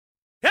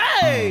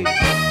Hey!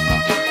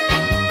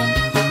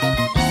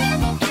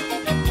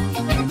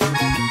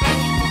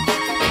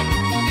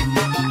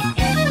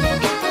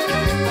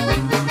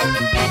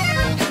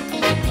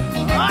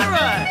 All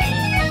right!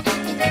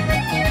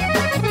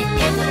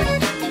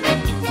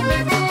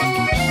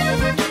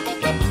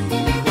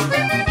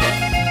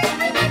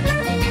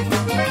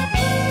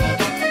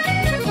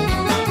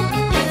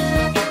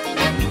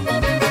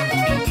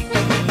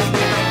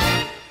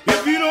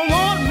 If you don't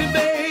want me,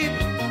 babe.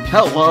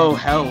 Hello,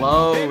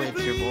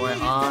 it's your boy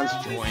Hans,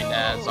 joined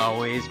as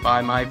always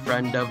by my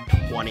friend of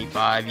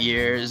 25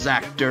 years,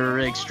 actor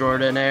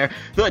extraordinaire,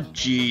 the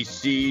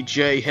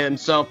GCJ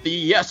himself,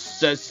 the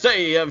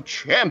SSA of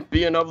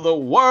champion of the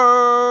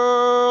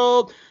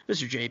world,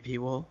 Mr. JP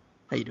Wool.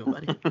 How you doing,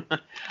 buddy?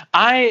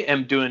 I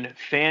am doing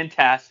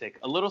fantastic.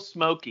 A little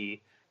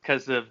smoky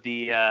because of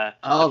the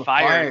The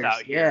fires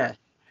out here. Yeah.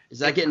 Is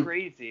that It's getting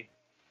crazy?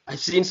 I've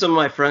seen some of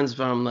my friends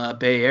from the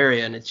Bay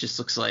Area, and it just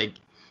looks like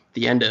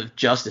the end of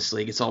Justice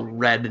League. It's all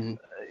red and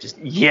just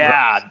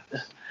Yeah.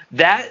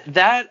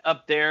 That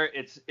up there,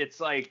 it's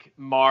like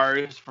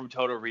Mars from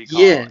Total Recall.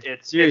 Yeah,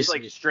 it's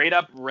seriously. like straight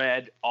up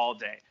red all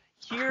day.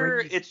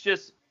 Here, Crazy.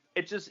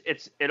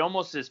 it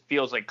almost just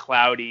feels like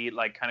cloudy,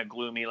 like kind of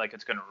gloomy, like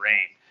it's gonna rain.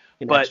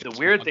 Can But actually the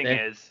weird out thing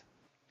there. is,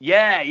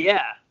 yeah.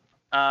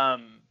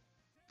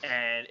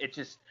 And it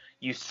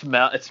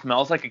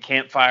smells like a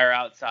campfire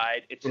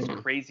outside. It's just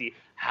Mhm. crazy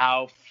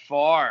how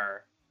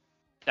far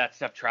that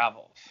stuff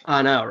travels.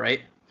 I know,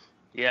 right?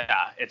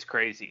 Yeah, it's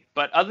crazy.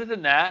 But other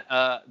than that,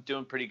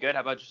 doing pretty good.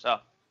 How about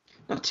yourself?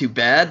 Not too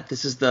bad.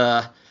 This is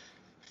the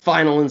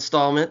final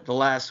installment, the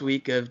last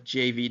week of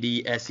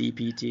JVD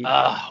SEPT.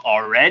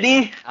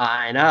 Already?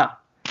 I know.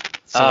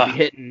 So we'll be Ugh.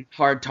 hitting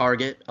Hard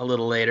Target a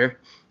little later,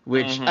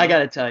 which Mhm. I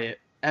gotta tell you,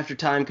 after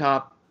Time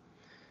Cop,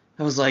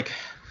 I was like,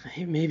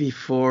 hey, maybe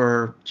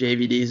 4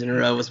 JVDs in a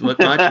row was much.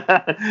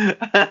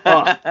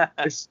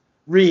 This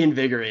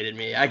reinvigated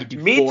me. I could do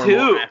Me 4 too.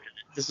 more after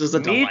this. This was a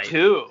Me delight.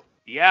 too.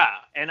 Yeah,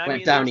 and I Went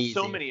mean, down there's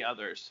so easy. many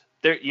others.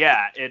 There,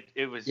 yeah,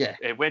 it was. Yeah.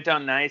 It went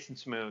down nice and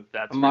smooth.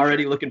 That's. I'm for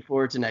already sure. looking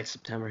forward to next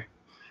September.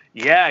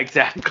 Yeah,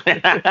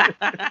 exactly.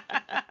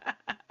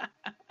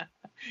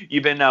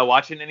 You been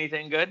watching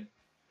anything good?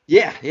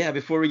 Yeah,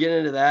 before we get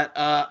into that,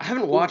 I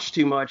haven't watched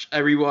too much. I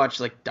rewatched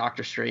like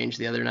Doctor Strange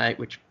the other night,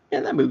 which,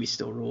 man, that movie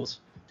still rules.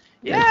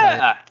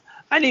 Yeah,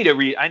 I need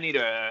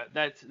a.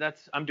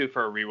 That's. I'm due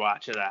for a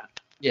rewatch of that.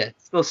 Yeah,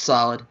 it's still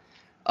solid.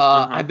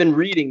 Mhm. I've been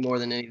reading more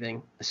than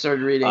anything. I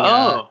started reading.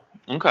 Oh,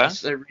 okay. I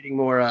started reading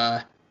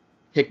more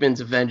Hickman's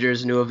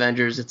Avengers, New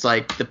Avengers. It's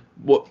like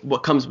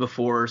what comes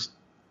before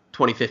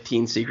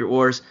 2015 Secret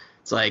Wars.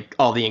 It's like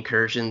all the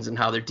incursions and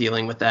how they're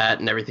dealing with that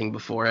and everything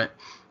before it.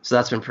 So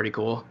that's been pretty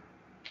cool.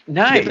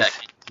 Nice.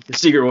 The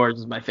Secret Wars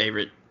is my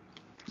favorite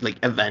like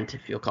event,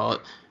 if you'll call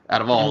it,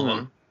 out of all of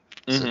them.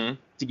 So Mhm.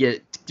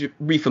 to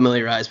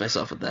refamiliarize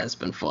myself with that, it's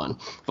been fun.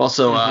 I've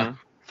also Mhm.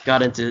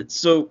 got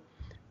into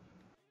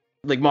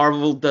like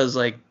Marvel does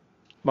like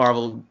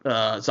Marvel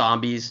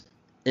zombies,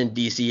 and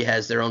DC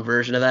has their own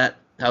version of that.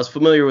 I was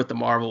familiar with the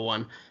Marvel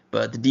one,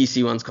 but the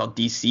DC one's called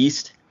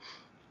Deceased,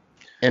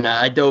 and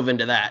I dove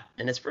into that,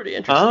 and it's pretty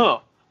interesting.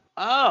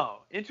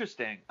 Oh,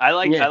 interesting. I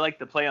Yeah. like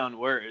the play on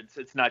words.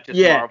 It's not just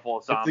Yeah, Marvel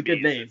it's a zombies.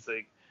 good name, It's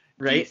like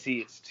right?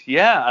 deceased.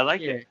 Yeah, I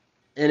like Yeah, it.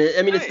 and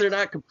Nice. they're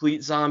not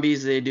complete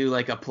zombies. They do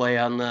like a play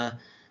on the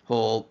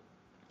whole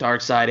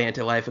dark side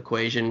anti-life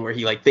equation where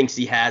he like thinks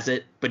he has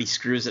it, but he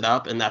screws it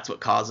up, and that's what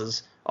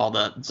causes all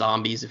the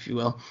zombies, if you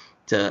will,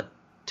 to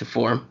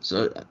form.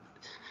 So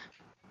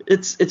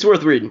it's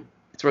worth reading.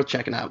 It's worth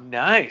checking out.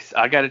 Nice.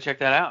 I got to check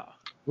that out.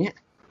 Yeah.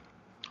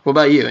 What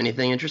about you?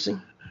 Anything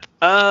interesting?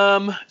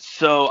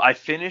 So I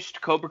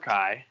finished Cobra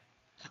Kai.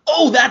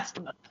 Oh,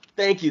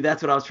 thank you.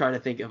 That's what I was trying to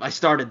think of. I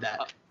started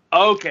that.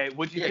 Okay,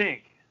 what'd you Yeah.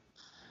 think?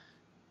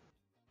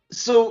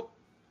 So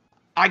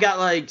I got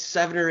like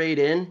 7 or 8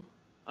 in,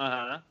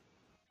 Uh-huh.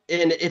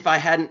 and if I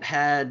hadn't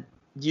had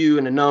you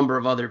and a number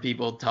of other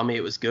people tell me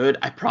it was good,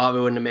 I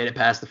probably wouldn't have made it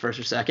past the first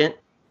or second.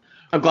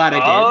 I'm glad I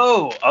did.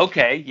 Oh,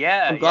 okay.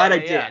 Yeah. I'm glad yeah, I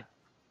did. yeah.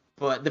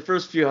 But the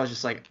first few, I was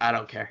just like, I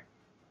don't care.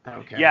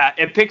 Yeah,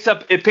 it picks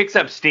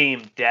up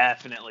steam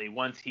definitely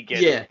once he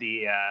gets Yeah.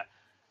 the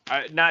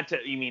not to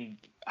you mean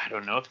I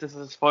don't know if this is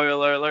a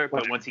spoiler alert,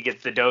 but once he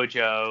gets the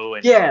dojo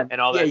and Yeah. and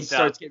all yeah, that he stuff.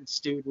 starts getting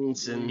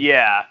students and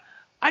Yeah.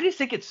 I just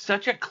think it's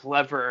such a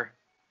clever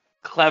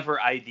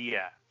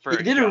idea for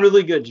they did show. a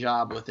really good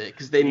job with it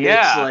because they mix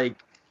Yeah. like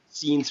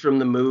scenes from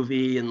the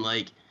movie and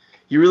like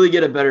you really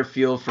get a better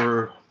feel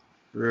for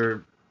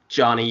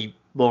Johnny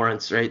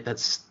Lawrence, right?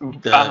 That's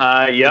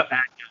the Yep. bad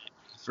guy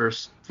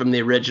first from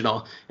the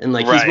original, and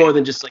like Right. he's more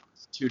than just like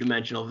this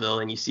 2-dimensional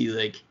villain. You see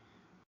like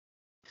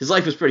his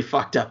life was pretty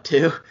fucked up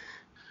too,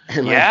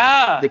 and like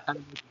Yeah. they kind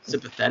of make him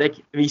sympathetic.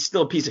 I mean, he's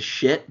still a piece of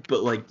shit,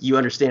 but like you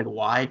understand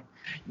why.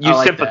 You I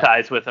like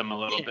sympathize with him a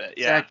little bit.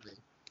 Yeah. Exactly.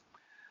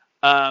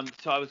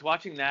 So I was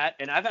watching that,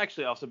 and I've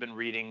actually also been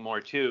reading more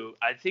too.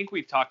 I think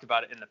we've talked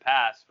about it in the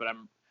past, but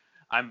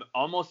I'm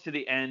almost to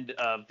the end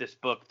of this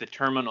book, The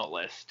Terminal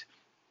List.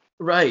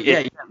 Right.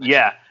 Yeah.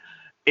 Yeah.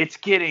 It's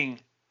getting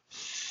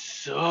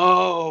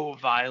so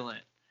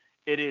violent.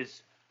 It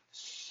is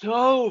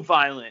so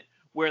violent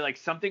where like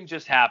something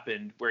just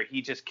happened where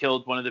he just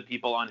killed one of the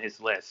people on his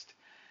list.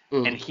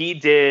 And he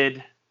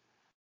did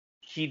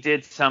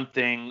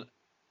something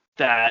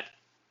that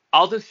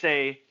I'll just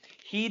say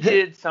he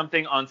did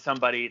something on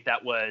somebody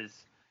that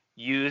was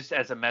used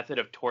as a method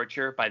of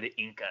torture by the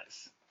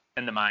Incas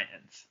and the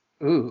Mayans.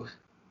 Ooh.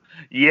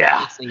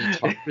 Yeah. Is it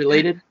heart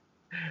related?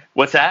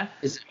 What's that?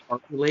 Is it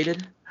heart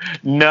related?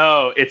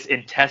 No, it's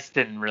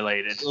intestine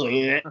related. Oh,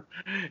 yeah.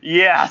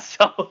 Yeah,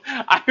 so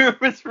I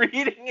was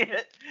reading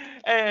it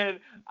and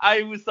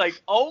I was like,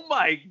 "Oh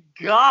my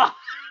god."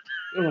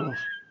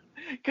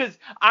 Because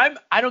I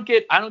don't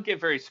get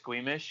very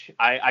squeamish.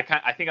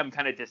 I think I'm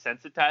kind of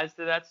desensitized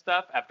to that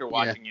stuff after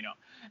watching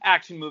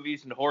action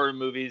movies and horror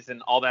movies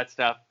and all that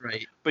stuff.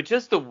 Right. But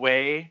just the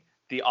way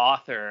the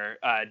author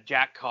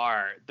Jack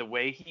Carr, the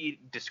way he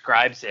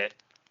describes it,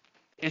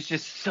 is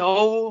just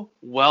so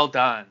well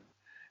done,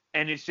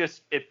 and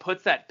it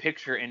puts that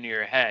picture into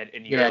your head,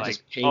 and you're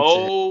like,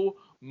 oh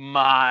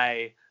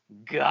my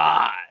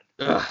god.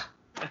 Ugh.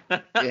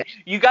 Yeah.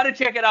 You got to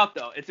check it out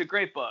though. It's a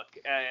great book.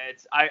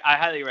 I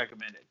highly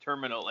recommend it.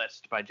 Terminal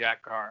List by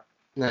Jack Carr.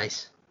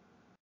 Nice.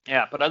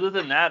 Yeah, but other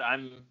than that,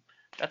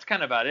 that's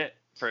kind of about it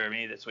for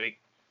me this week.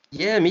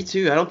 Yeah, me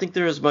too. I don't think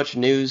there was much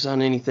news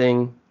on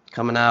anything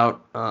coming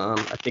out. I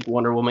think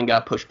Wonder Woman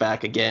got pushed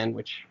back again,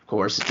 which of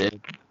course it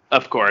did.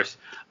 Of course.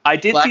 I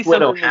did Black see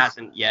Widow something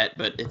hasn't yet,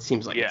 but it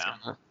seems like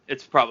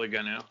it's probably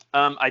gonna.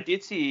 I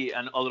did see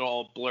a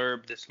little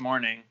blurb this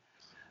morning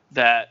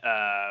that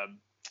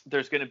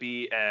there's going to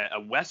be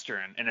a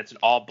Western, and it's an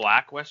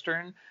all-black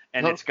Western,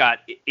 and it's got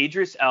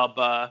Idris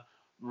Elba,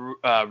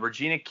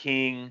 Regina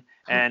King,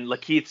 and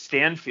Lakeith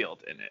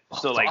Stanfield in it.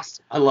 So, like,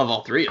 awesome. I love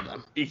all three of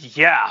them.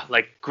 Yeah,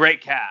 like,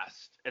 great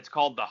cast. It's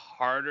called The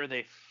Harder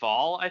They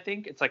Fall, I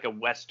think. It's like a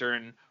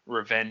Western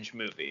revenge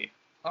movie.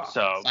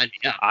 So,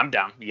 I'm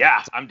down.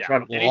 Yeah, I'm down.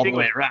 Travel all the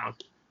way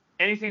around.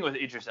 Anything with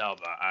Idris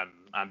Elba,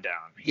 I'm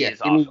down.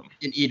 He's awesome.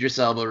 An Idris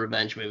Elba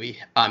revenge movie,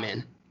 I'm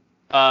in.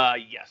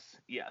 Yes.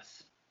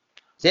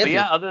 But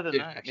yeah, other than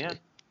that, actually. Yeah,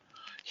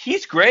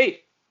 he's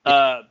great.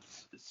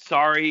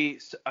 Sorry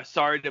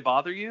to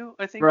Bother You,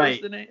 I think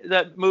was the name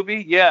that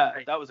movie. Yeah,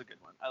 that was a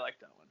good one. I like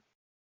that one.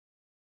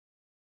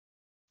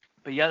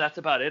 But yeah, that's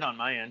about it on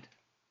my end.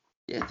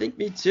 Yeah, I think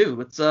me too.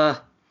 Let's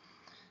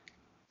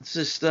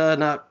just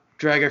not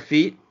drag our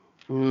feet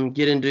and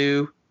get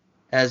into,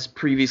 as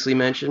previously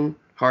mentioned,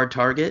 Hard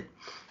Target,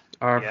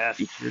 our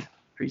featured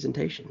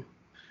presentation.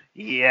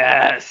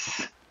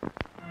 Yes.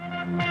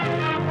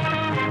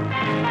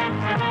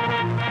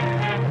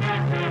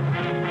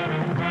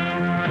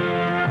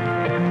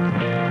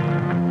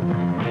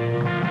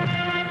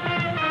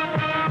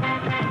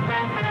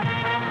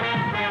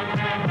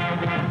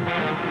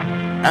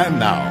 And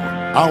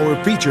now,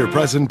 our feature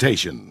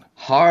presentation.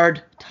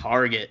 Hard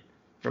Target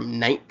from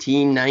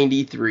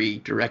 1993,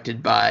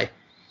 directed by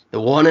the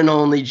one and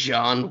only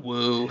John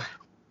Woo.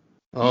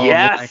 Oh,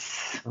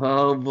 yes! Boy.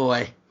 Oh,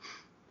 boy.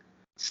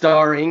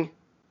 Starring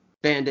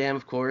Van Damme,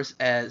 of course,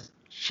 as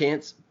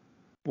Chance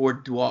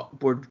Boudreaux.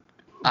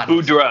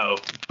 Boudreaux.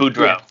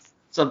 Yeah.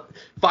 So,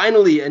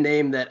 finally, a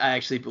name that I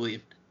actually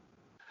believed.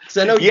 Because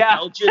I know he's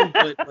Belgian,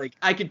 but like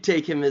I could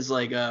take him as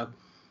like a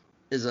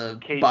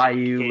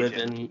bayou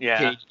living.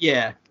 Yeah.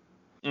 Yeah.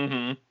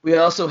 Mm-hmm. We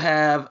also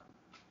have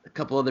a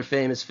couple other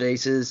famous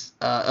faces.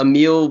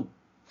 Emil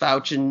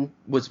Fauchen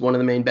was one of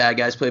the main bad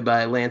guys, played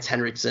by Lance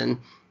Henriksen.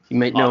 You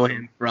might know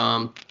him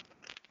from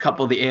a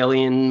couple of the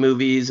Alien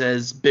movies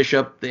as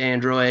Bishop the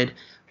android,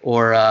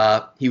 or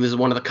he was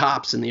one of the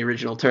cops in the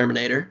original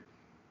Terminator.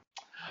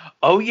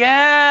 Oh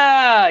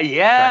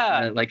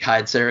yeah. Like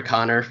Hyde Sarah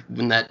Connor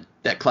in that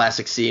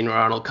classic scene where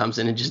Arnold comes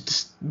in and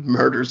just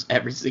murders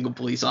every single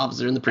police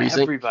officer in the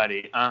precinct.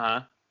 Everybody.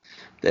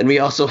 Then we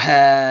also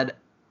had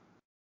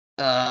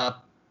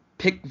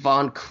Pick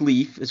Von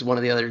Cleef is one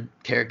of the other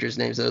characters'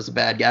 names. That was a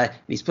bad guy. And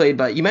he's played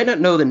by, you might not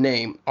know the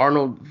name,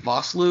 Arnold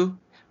Vosloo,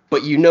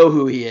 but you know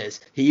who he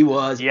is. He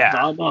was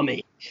the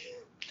Mummy.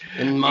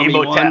 And Mummy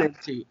 1 and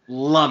 2.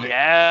 Love it.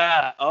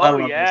 Yeah. Oh, I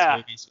love those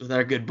movies with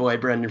our good boy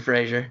Brendan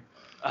Fraser.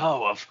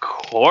 Oh, of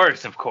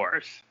course. And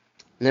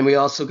then we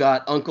also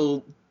got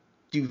Uncle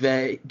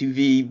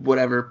Duvey,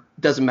 whatever.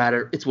 Doesn't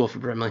matter. It's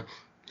Wilford Brimley.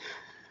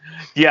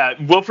 Yeah,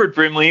 Wilford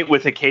Brimley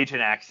with a Cajun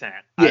accent.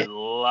 Yeah. I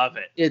love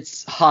it.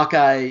 It's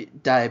Hawkeye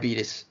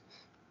diabetes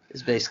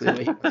is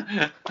basically what he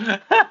was.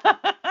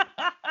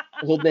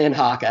 Old man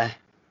Hawkeye.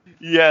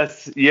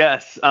 Yes.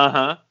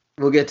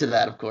 We'll get to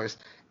that, of course.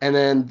 And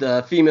then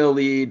the female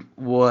lead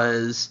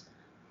was,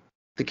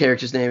 the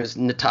character's name is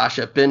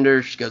Natasha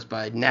Binder. She goes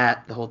by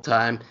Nat the whole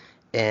time.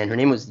 And her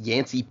name was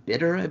Yancey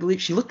Bitter, I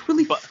believe. She looked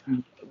really...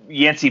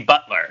 Yancey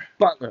Butler.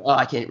 Oh,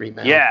 I can't read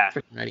my Yeah.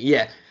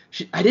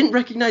 I didn't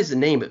recognize the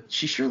name, but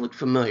she sure looked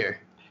familiar.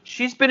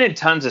 She's been in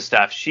tons of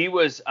stuff. She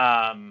was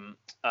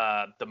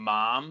the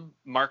mom,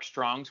 Mark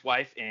Strong's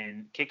wife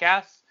in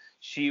Kick-Ass.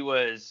 She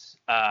was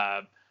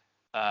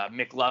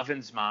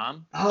McLovin's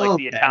mom,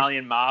 the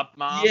Italian mob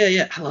mom.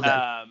 Yeah, I love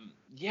that.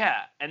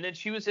 Yeah, and then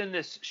she was in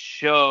this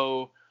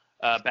show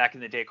back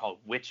in the day called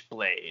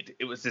Witchblade.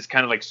 It was this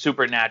kind of like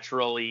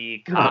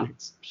supernatural-y cop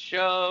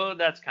show.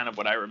 That's kind of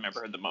what I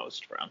remember the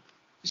most from.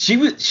 She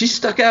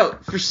stuck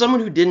out for someone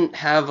who didn't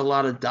have a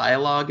lot of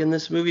dialogue in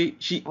this movie.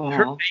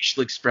 Her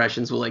facial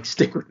expressions will like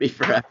stick with me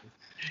forever.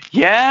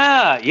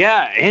 Yeah,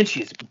 and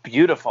she's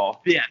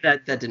beautiful. Yeah,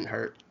 that didn't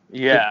hurt.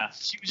 Yeah. But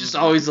she was just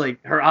always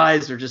like, her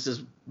eyes were just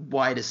as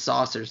wide as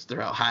saucers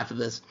throughout half of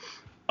this.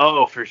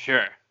 Oh, for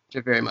sure. Which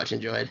I very much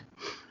enjoyed.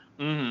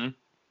 Mm-hmm.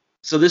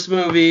 So this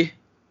movie,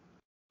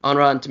 on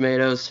Rotten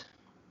Tomatoes,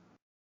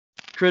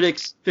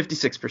 critics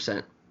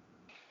 56%.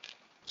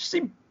 Just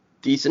seemed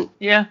decent.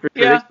 Yeah. For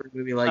critics for a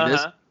movie like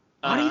this.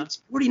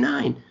 Audience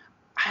 49.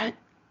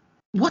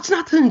 What's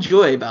not to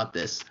enjoy about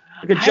this?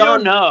 Like a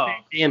John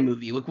Van Damme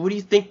movie. Like, what do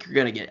you think you're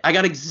gonna get? I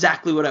got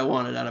exactly what I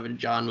wanted out of a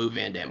John Woo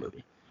Van Damme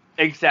movie.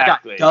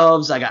 Exactly. I got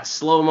doves. I got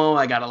slow-mo.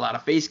 I got a lot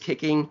of face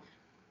kicking.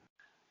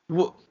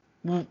 Come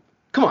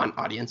on,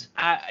 audience.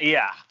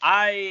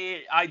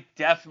 I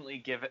definitely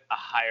give it a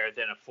higher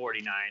than a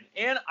 49,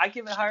 and I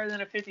give it higher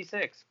than a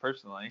 56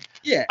 personally.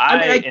 Yeah,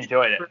 I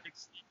enjoyed it.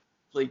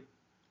 Like,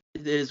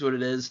 it is what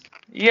it is.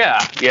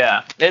 Yeah,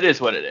 it is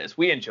what it is.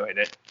 We enjoyed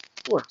it.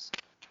 Of course.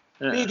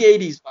 Big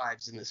 80s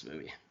vibes in this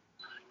movie.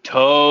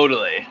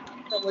 Totally.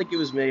 Felt like it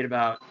was made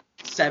about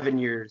 7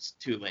 years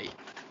too late.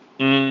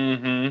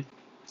 Mm-hmm.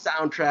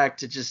 Soundtrack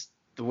to just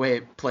the way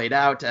it played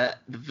out, to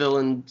the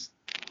villains,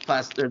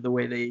 or the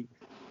way they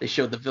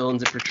showed the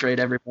villains and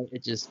portrayed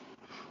everybody.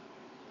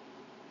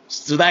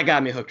 So that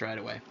got me hooked right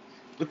away.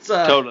 Let's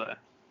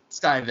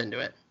dive into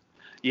it.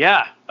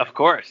 Yeah, of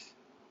course.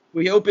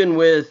 We open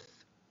with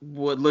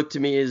what looked to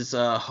me as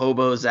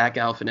hobo Zach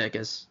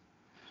Galifianakis,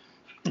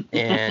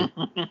 and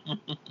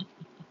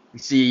we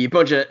see a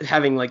bunch of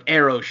having like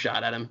arrows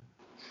shot at him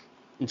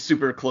in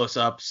super close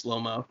up slow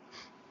mo.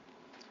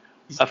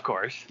 Of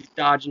course. He's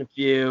dodging a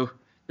few,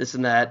 this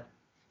and that.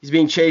 He's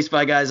being chased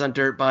by guys on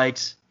dirt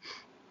bikes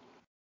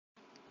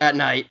at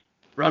night,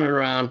 running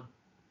around.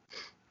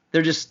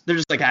 They're just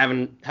like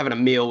having a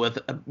meal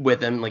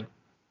with him. Like,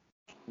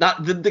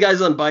 not the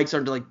guys on bikes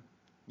aren't like,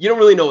 you don't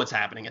really know what's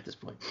happening at this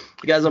point.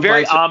 The guys on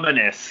very bikes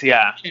ominous,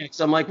 yeah.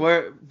 So I'm like,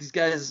 where these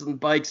guys on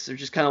bikes are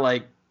just kind of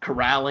like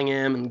corralling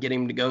him and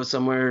getting him to go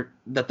somewhere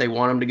that they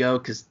want him to go,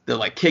 because they'll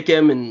like kick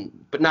him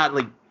but not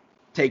like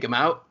take him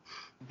out.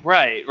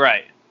 Right.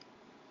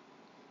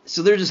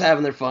 So they're just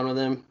having their fun with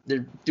him.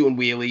 They're doing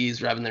wheelies,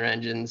 revving their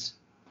engines,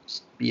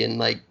 just being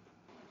like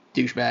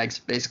douchebags,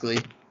 basically.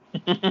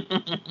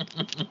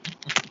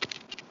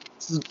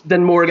 So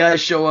then more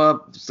guys show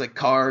up, just like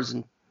cars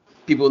and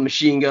people with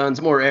machine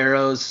guns, more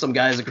arrows, some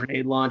guy has a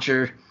grenade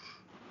launcher.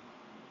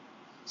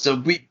 So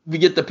we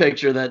get the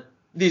picture that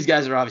these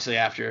guys are obviously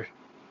after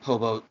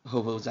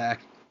Hobo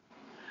Zach.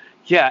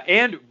 Yeah,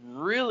 and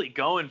really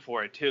going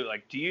for it too.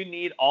 Like, do you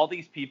need all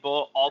these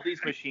people, all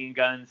these machine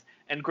guns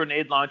and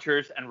grenade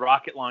launchers and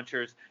rocket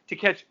launchers to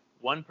catch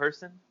one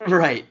person?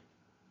 Right.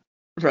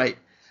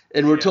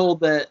 And we're told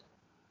that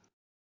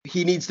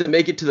he needs to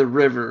make it to the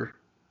river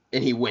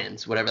and he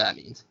wins, whatever that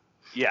means.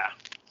 Yeah.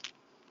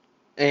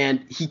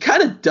 And he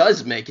kind of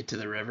does make it to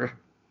the river.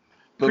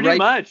 But pretty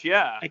much,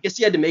 yeah. I guess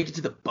he had to make it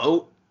to the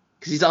boat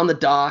because he's on the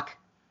dock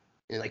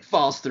and like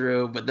falls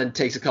through, but then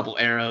takes a couple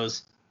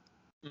arrows.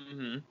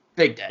 Mm-hmm.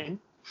 Big day.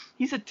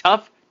 He's a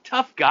tough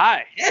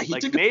guy. Yeah, he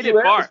like, took made a few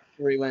it far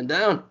before he went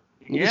down.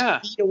 He was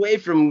feet away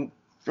from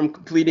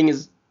completing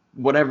his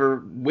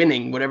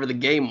winning whatever the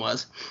game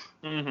was.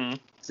 Mm-hmm.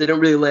 So they don't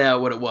really lay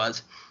out what it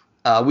was.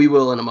 We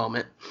will in a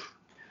moment.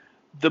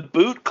 The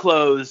boot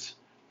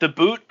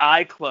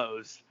eye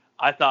close,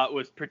 I thought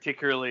was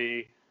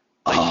particularly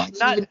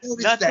not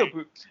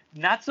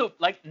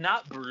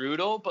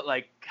brutal, but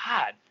like,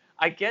 God,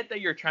 I get that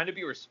you're trying to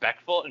be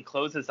respectful and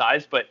close his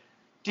eyes, but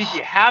did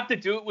you have to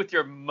do it with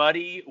your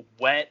muddy,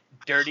 wet,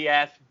 dirty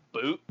ass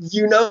boot?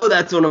 You know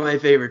that's one of my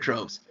favorite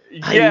tropes.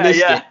 Yeah.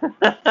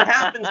 It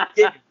happens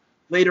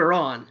later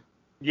on.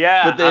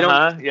 Yeah. But they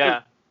don't.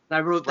 Yeah. And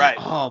I wrote that.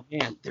 Right. Oh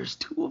man, there's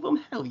two of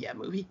them. Hell yeah,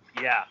 movie.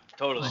 Yeah,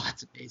 totally. Oh,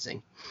 that's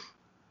amazing.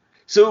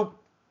 So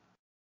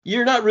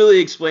you're not really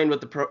explained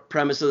what the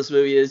premise of this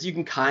movie is. You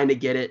can kind of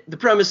get it. The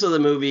premise of the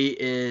movie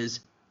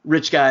is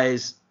rich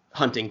guys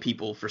hunting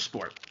people for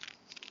sport.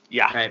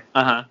 Yeah. Right.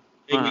 I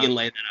think we can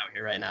lay that out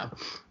here right now.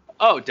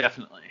 Oh,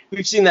 definitely.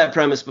 We've seen that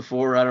premise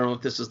before. I don't know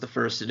if this was the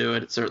first to do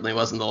it. It certainly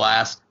wasn't the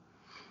last.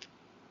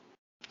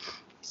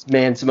 It's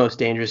Man's Most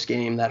Dangerous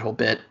Game, that whole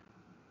bit.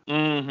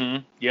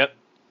 Mm-hmm. Yep.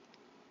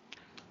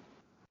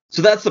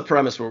 So that's the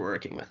premise we're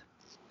working with.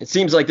 It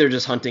seems like they're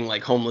just hunting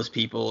like homeless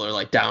people or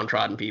like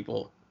downtrodden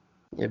people.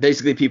 You know,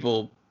 basically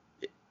people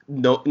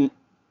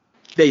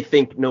they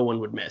think no one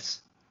would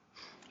miss.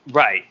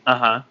 Right.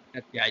 Uh-huh.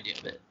 That's the idea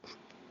of it.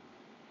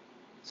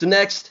 So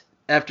next,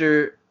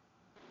 after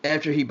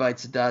he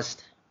bites the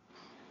dust,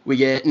 we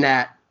get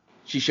Nat.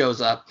 She shows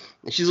up,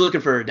 and she's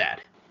looking for her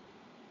dad.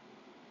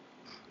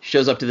 She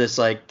shows up to this,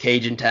 like,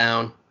 Cajun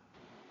town,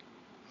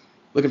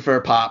 looking for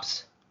her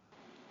pops.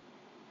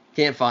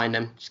 Can't find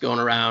him. She's going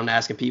around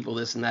asking people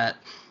this and that.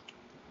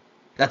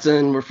 That's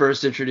when we're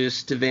first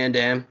introduced to Van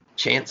Damme.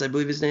 Chance, I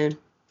believe his name.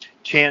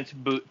 Chance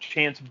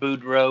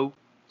Boudreaux.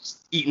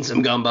 Just eating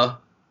some gumbo.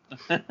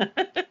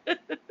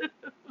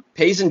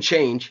 Pays in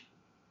change.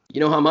 You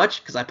know how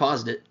much? Because I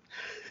paused it.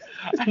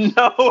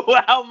 No,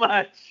 how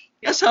much?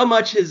 Guess how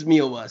much his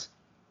meal was?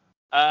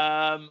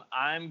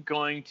 I'm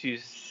going to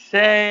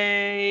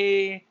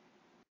say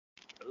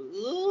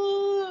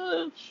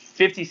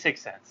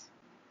 56 cents.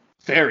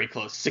 Very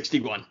close.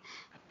 61.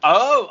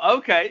 Oh,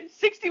 okay.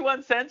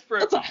 61 cents for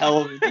That's a hell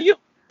of a deal.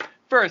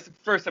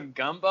 for some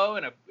gumbo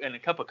and a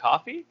cup of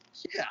coffee?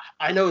 Yeah,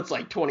 I know it's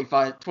like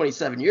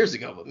 27 years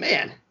ago, but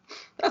man,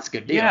 that's a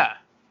good deal. Yeah.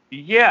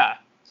 Yeah.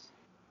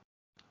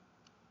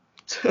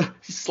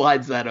 He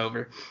slides that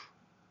over.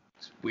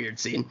 It's a weird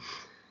scene.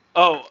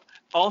 Oh,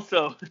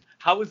 also,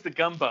 how was the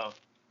gumbo?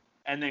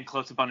 And then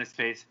close up on his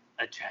face,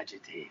 a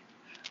tragedy.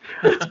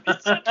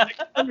 I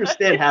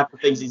understand half the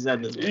things he said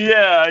in this movie.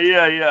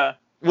 Yeah.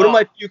 One of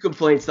my few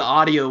complaints, the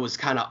audio was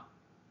kind of,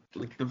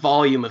 like, the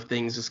volume of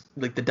things, was,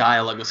 like, the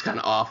dialogue was kind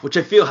of off, which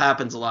I feel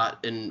happens a lot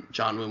in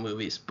John Woo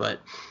movies,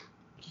 but...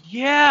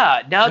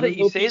 Yeah, now that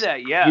you hope say he's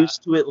that, yeah.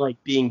 used to it,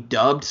 like, being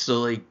dubbed,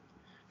 so, like,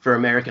 for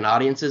American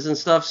audiences and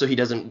stuff, so he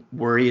doesn't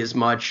worry as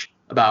much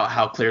about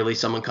how clearly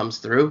someone comes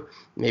through.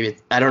 Maybe,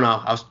 I don't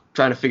know, I was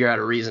trying to figure out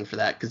a reason for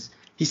that, because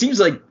he seems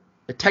like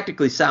a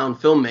technically sound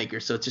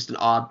filmmaker, so it's just an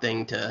odd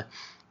thing to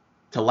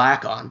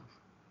lack on.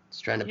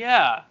 Just trying to...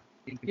 Yeah.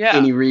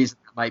 Any reason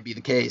that might be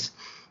the case.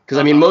 Because,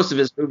 I mean, most of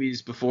his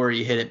movies before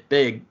he hit it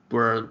big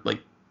were,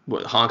 like,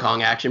 Hong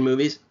Kong action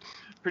movies.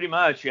 Pretty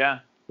much, yeah.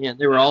 Yeah,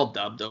 they were all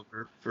dubbed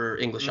over for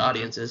English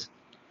audiences.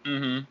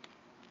 Mm-hmm.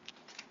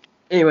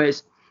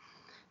 Anyways,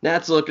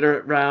 Nat's looking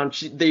around.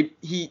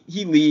 He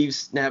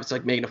leaves. Nat's,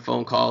 like, making a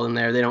phone call in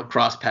there. They don't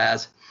cross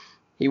paths.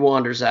 He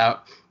wanders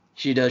out.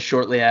 She does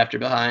shortly after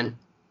behind.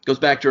 Goes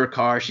back to her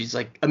car. She's,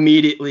 like,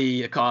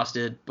 immediately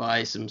accosted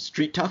by some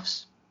street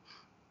toughs.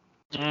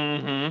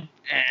 Mm-hmm.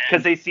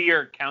 Because they see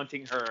her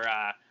counting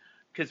her,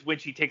 because when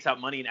she takes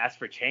out money and asks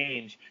for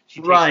change,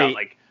 she takes out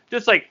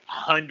like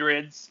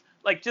hundreds,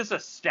 like just a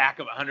stack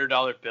of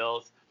 $100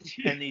 bills,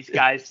 and these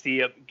guys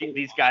see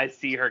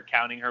her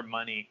counting her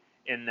money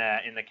in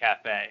the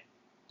cafe.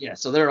 Yeah,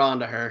 so they're on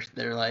to her.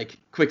 They're like,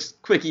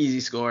 quick, easy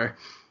score.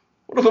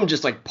 One of them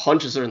just like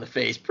punches her in the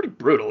face pretty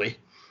brutally.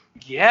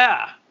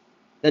 Yeah.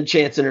 Then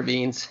Chance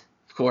intervenes,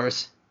 of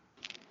course.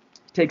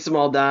 Takes them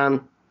all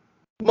down,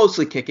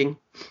 mostly kicking.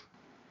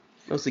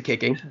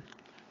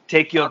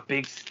 Take your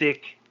big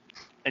stick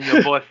and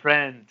your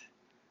boyfriend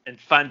and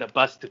find a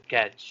bus to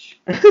catch.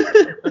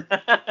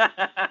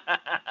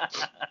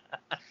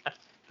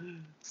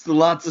 So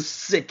lots of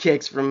sick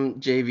kicks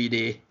from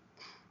JVD.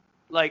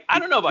 Like, I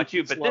don't know about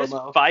you, but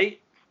Slow-mo.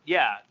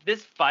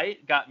 this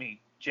fight got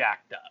me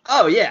jacked up.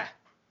 Oh, yeah.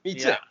 Me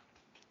too.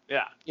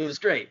 Yeah. It was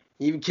great.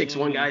 He even kicks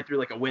one guy through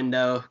like a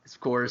window, of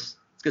course.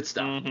 It's good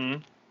stuff.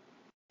 Mm-hmm.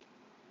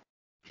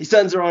 He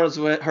sends her on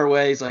her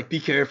way. He's like, be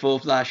careful,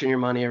 flashing your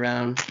money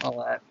around,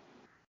 all that.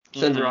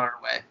 Sends her on her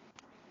way.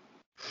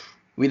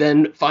 We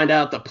then find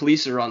out the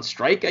police are on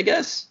strike, I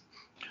guess.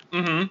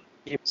 Mm-hmm.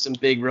 Gave some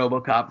big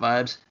RoboCop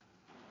vibes.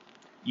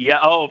 Yeah,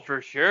 oh,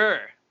 for sure.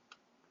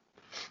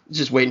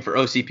 Just waiting for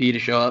OCP to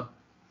show up.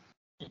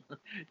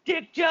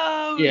 Dick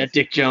Jones! Yeah,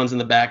 Dick Jones in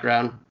the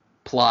background,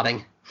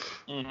 plotting.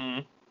 Mm-hmm.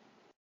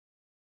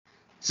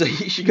 So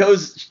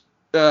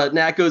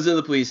Nat goes into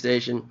the police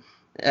station.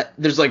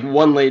 There's like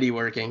one lady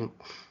working.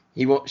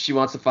 She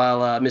wants to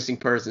file a missing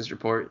persons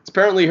report. It's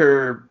apparently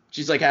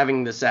she's like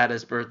having the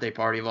saddest birthday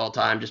party of all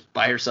time, just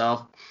by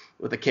herself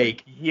with a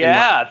cake.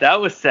 Yeah, that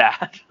was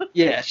sad.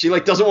 Yeah, she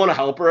like doesn't want to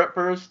help her at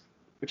first,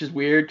 which is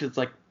weird because it's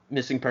like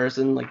missing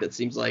person. Like that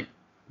seems like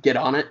get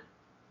on it.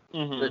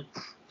 Mm-hmm. But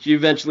she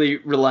eventually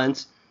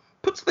relents,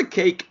 puts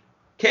the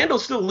candle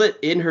still lit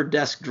in her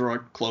desk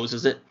drawer,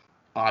 closes it.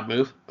 Odd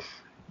move.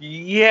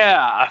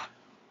 Yeah.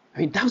 I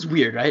mean, that was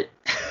weird, right?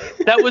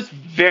 That was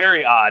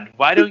very odd.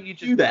 Why don't you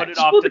just put it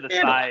off to the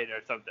side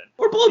or something?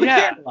 Or blow the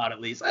candle out at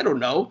least. I don't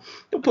know.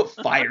 Don't put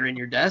fire in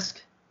your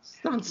desk. It's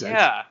nonsense.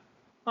 Yeah.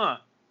 Huh.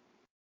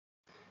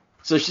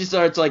 So she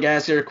starts like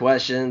asking her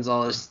questions,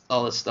 all this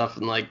stuff,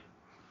 and like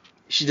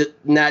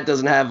Nat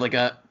doesn't have like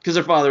because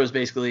her father was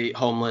basically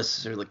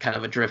homeless or like kind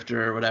of a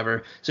drifter or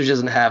whatever, so she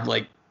doesn't have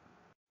like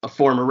a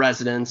former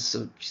residence.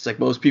 So she's like,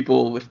 most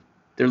people, if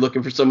they're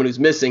looking for someone who's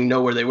missing,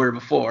 know where they were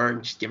before,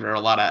 and she's giving her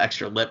a lot of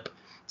extra lip.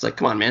 It's like,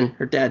 come on, man,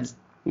 her dad's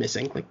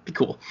missing. Like, be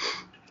cool.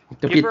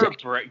 Don't Give her a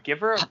break. Give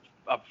her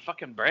a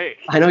fucking break.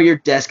 I know your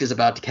desk is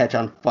about to catch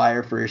on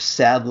fire for your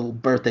sad little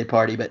birthday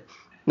party, but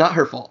not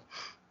her fault.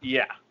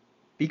 Yeah.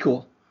 Be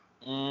cool.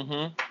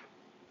 Mm-hmm.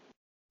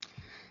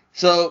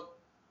 So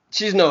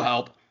she's no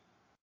help.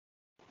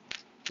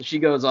 She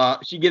goes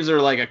off. She gives her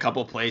like a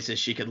couple places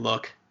she could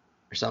look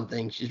or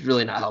something. She's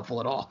really not helpful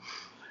at all.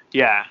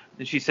 Yeah.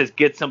 And she says,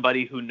 get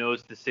somebody who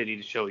knows the city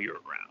to show you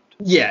around.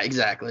 Yeah,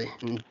 exactly.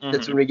 And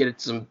that's when we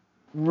get some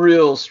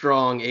real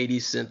strong 80s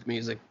synth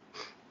music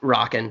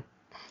rocking.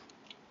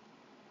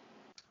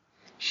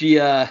 She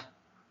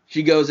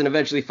goes and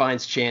eventually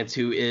finds Chance,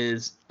 who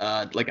is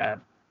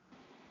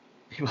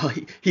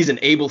he's an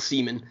able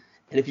seaman,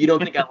 And if you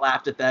don't think I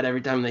laughed at that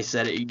every time they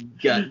said it, you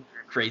got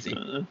crazy.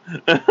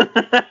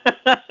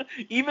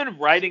 Even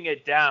writing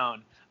it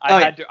down,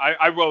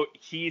 I wrote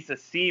he's a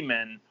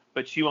seaman,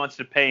 but she wants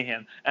to pay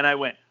him, and I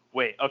went,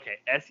 wait, okay,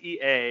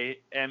 SEAMEN,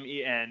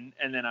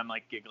 and then I'm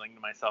like giggling to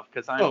myself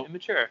because I'm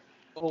immature.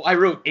 Oh, I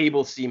wrote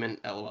able seaman,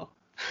 LOL.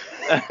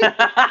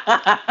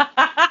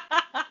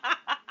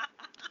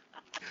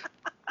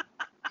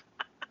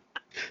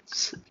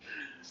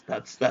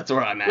 That's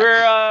where I'm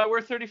at.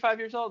 We're 35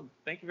 years old.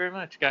 Thank you very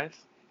much, guys.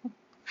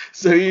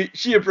 So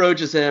she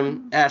approaches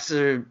him, asks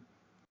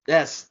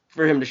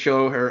for him to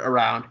show her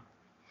around.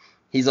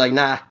 He's like,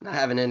 nah, not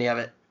having any of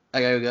it.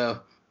 I gotta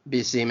go be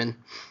a seaman.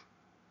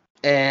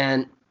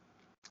 And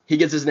he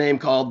gets his name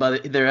called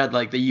they're at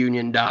like the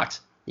Union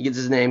docks. He gets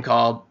his name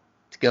called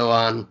to go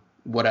on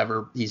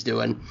whatever he's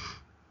doing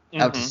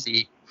out to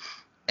sea.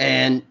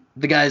 And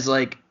the guy's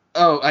like,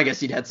 oh, I guess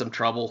he'd had some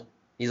trouble.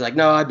 He's like,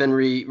 no, I've been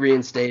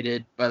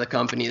reinstated by the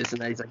company, this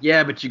and that. He's like,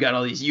 yeah, but you got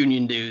all these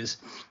union dues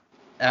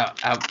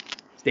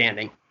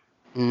outstanding.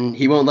 And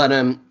he won't let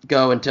him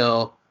go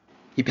until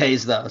he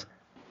pays those.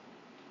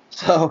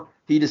 So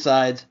he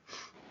decides,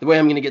 the way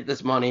I'm going to get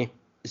this money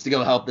is to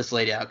go help this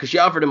lady out. Because she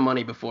offered him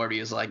money before, but he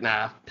was like,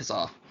 nah, piss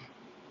off.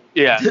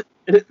 Yeah.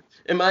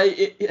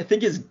 I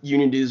think his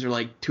union dues are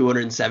like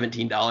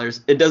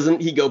 $217.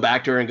 Doesn't he go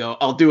back to her and go,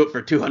 I'll do it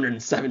for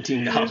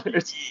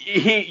 $217?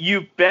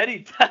 You bet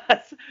he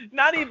does.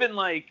 Not even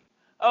like,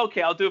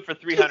 okay, I'll do it for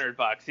 $300.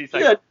 He's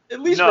like, yeah, at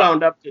least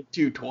round up to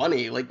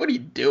 $220. Like, what are you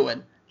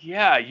doing?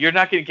 Yeah, you're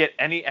not going to get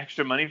any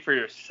extra money for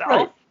yourself?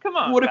 Right. Come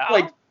on, what pal. if,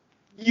 like,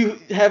 you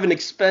have an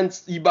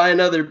expense, you buy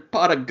another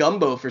pot of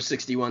gumbo for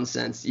 61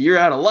 cents. You're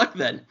out of luck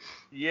then.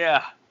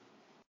 Yeah.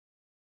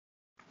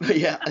 But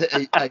yeah,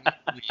 I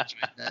really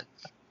enjoyed that.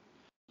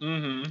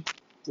 Mm-hmm.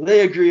 So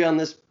they agree on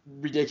this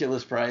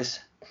ridiculous price.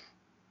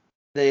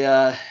 They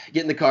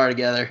get in the car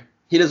together.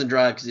 He doesn't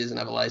drive because he doesn't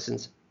have a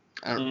license.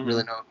 I don't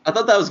really know. I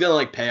thought that was going to,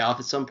 like, pay off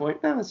at some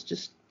point. No, it's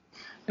just...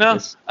 No,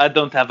 I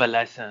don't have a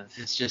license.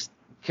 It's just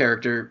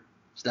character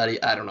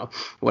study. I don't know.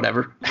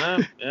 Whatever.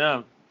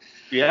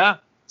 Yeah.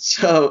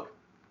 So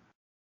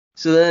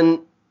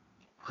then,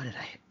 what did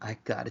I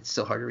got? It's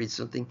so hard to read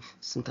something.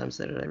 Sometimes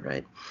that I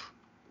write.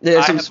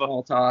 There's some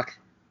small talk.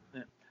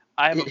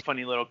 I have a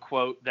funny little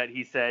quote that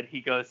he said. He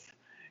goes,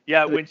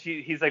 yeah, when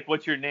he's like,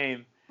 what's your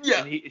name?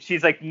 Yeah. And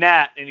she's like,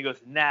 Nat. And he goes,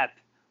 Nat,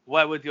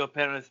 why would your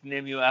parents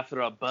name you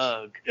after a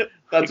bug?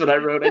 That's what I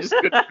wrote. I just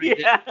couldn't read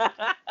it.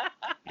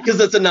 Because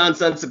that's a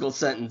nonsensical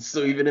sentence.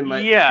 So even in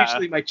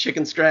usually my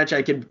chicken scratch,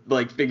 I could,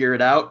 like, figure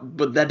it out.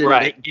 But that didn't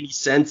make any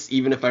sense,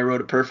 even if I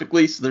wrote it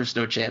perfectly. So there's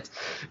no chance.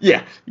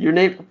 Yeah. Your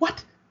name,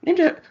 what?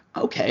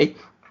 Okay.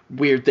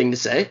 Weird thing to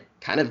say.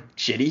 Kind of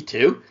shitty,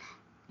 too.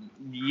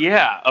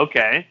 Yeah,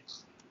 okay.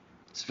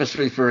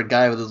 Especially for a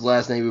guy with his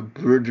last name,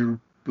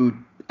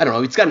 I don't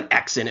know, it's got an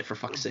X in it, for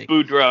fuck's sake.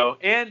 Boudreaux.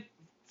 And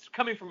it's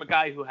coming from a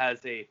guy who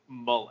has a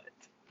mullet.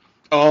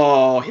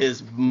 Oh,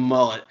 his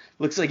mullet.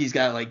 Looks like he's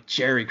got, like,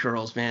 cherry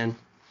curls, man.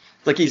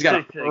 It's like he's got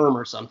a perm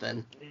or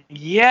something.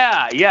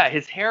 Yeah,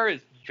 his hair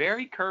is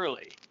very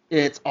curly.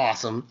 It's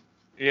awesome.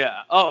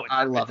 Yeah. Oh,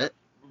 I love it.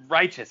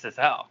 Righteous as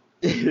hell.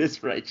 It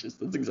is righteous.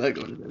 That's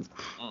exactly what it is.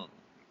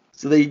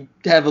 So they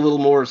have a little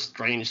more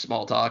strange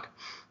small talk.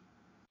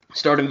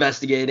 Start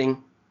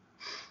investigating.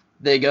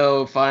 They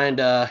go find,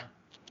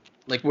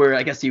 like, where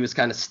I guess he was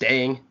kind of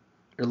staying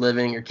or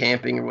living or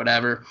camping or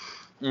whatever.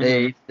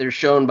 They're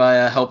shown by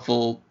a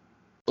helpful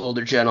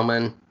older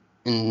gentleman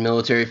in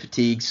military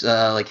fatigues.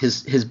 Like,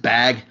 his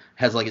bag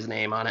has, like, his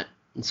name on it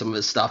and some of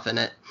his stuff in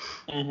it.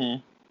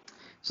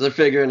 So they're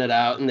figuring it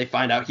out, and they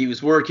find out he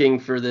was working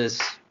for this,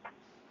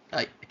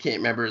 I can't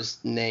remember his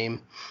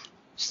name,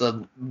 just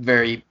a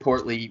very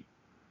portly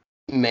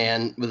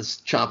man with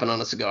chomping on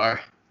a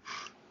cigar.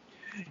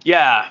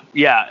 Yeah,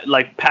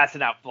 like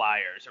passing out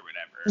flyers or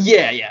whatever.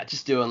 Yeah,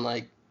 just doing,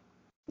 like,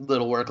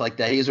 little work like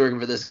that. He was working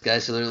for this guy,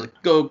 so they're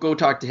like, go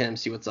talk to him,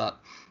 see what's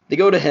up. They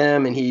go to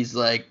him, and he's,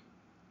 like,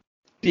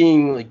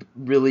 being, like,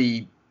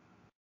 really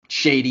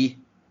shady.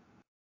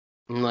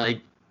 And, like,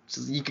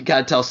 so you can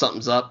kind of tell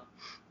something's up,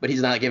 but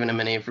he's not giving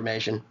him any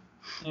information.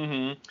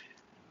 And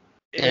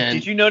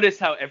did you notice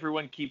how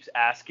everyone keeps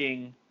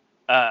asking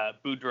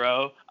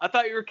Boudreaux, I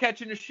thought you were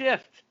catching a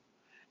shift.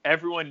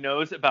 Everyone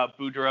knows about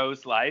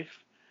Boudreaux's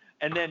life.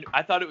 And then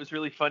I thought it was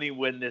really funny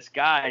when this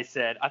guy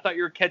said, I thought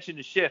you were catching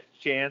a shift,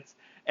 Chance.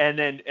 And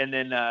then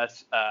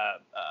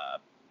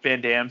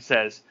Van Damme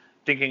says,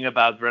 thinking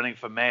about running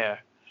for mayor.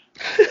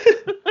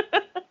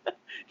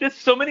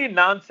 Just so many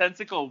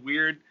nonsensical,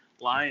 weird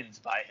lines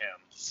by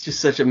him. He's just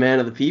such a man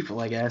of the people,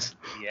 I guess.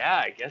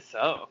 Yeah, I guess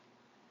so.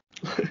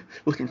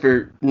 Looking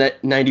for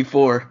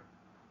 94.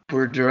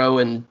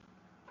 Boudreaux and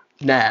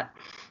Nat.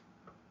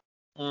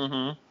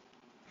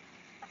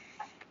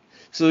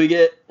 So we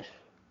get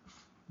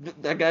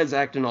that guy's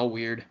acting all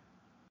weird.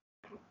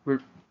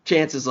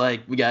 Chance is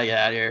like, we gotta get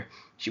out of here.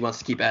 She wants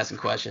to keep asking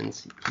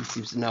questions. He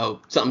seems to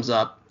know something's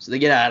up. So they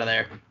get out of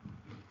there.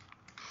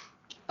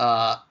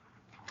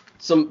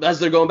 As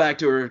they're going back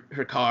to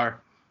her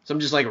car, some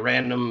just, like,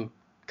 random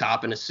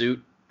cop in a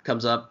suit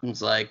comes up and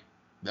is like,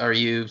 "Are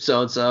you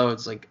so and so?"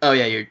 It's like, "Oh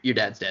yeah, your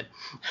dad's dead."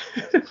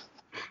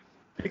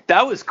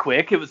 That was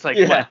quick. It was like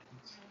Yeah. what,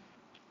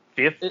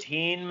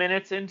 15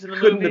 minutes into the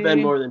movie? Couldn't have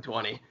been more than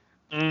 20.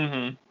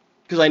 Mm-hmm.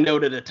 Because I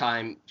noted a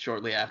time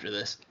shortly after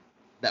this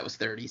that was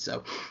 30,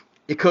 so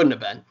it couldn't have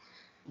been.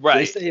 Right.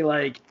 They say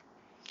like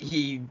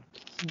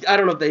I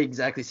don't know if they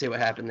exactly say what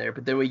happened there,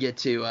 but then we get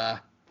to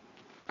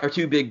our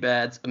two big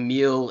bads,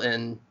 Emil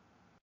and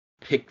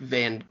Pick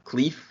Van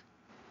Cleef,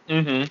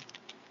 Mm-hmm.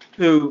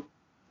 who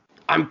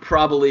I'm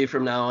probably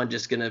from now on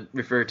just gonna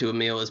refer to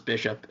Emil as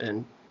Bishop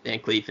and Van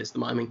Cleef as the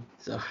miming.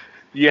 So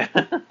Yeah.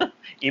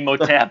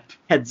 Emotep.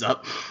 heads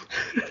up.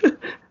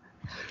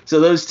 So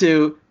those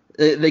two,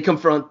 they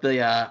confront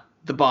the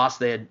boss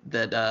that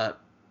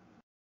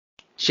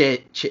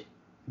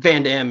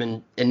Van Damme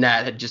and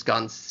Nat had just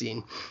gone to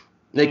see.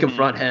 They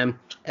confront him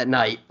at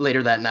night,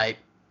 later that night,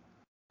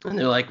 and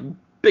they're like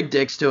big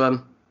dicks to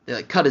him. They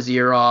like cut his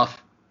ear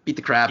off, beat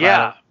the crap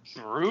out of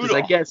him. Brutal. Because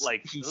I guess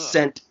like, he ugh.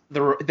 sent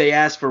they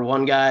asked for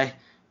one guy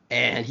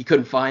and he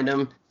couldn't find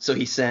him, so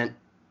he sent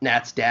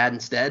Nat's dad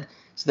instead.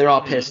 So they're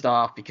all pissed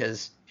off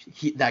because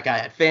that guy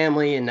had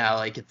family and now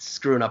like it's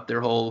screwing up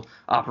their whole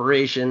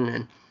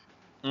operation,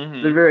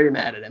 and they're very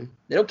mad at him.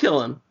 They don't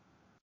kill him,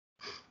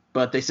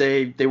 but they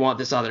say they want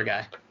this other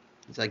guy.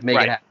 It's like make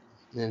it happen.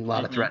 And a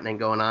lot of threatening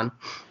going on.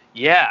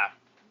 Yeah.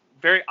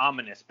 Very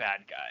ominous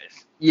bad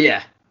guys.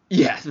 Yeah.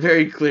 Yeah, it's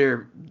very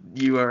clear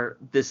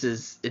this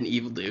is an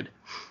evil dude.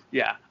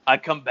 Yeah. I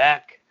come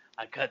back.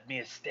 I cut me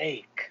a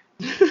steak.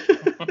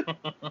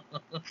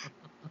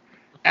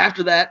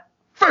 After that,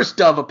 first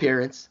Dove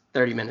appearance,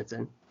 30 minutes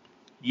in.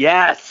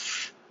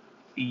 Yes.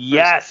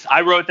 Yes.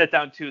 I wrote that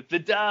down too. The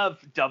Dove,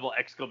 double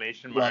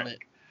exclamation mark. Love it.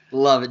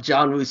 Love it.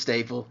 John Woo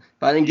staple.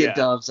 If I didn't get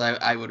Yeah. Doves,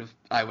 I would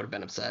have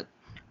been upset.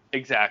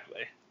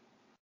 Exactly.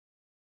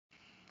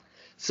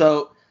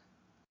 So,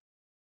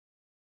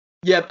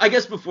 yeah, I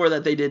guess before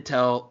that they did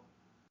tell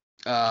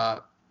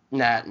Nat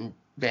and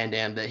Van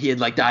Damme that he had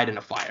like died in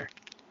a fire,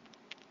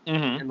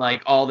 Mm-hmm. and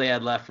like all they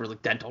had left were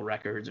like dental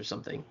records or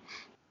something.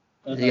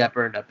 He got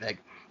burned up big.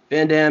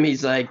 Van Damme,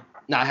 he's like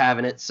not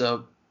having it.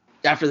 So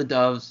after the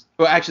Doves,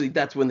 well, actually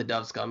that's when the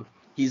Doves come.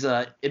 He's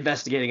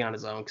investigating on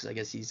his own because I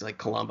guess he's like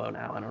Columbo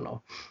now. I don't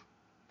know.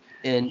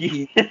 And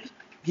he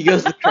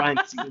goes to the crime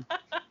scene.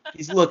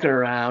 He's looking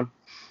around.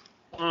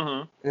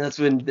 Mm-hmm. And that's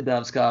when the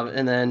Doves come,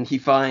 and then he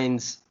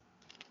finds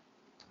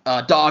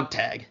a dog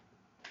tag.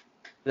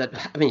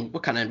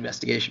 What kind of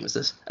investigation was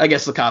this? I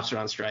guess the cops are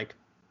on strike.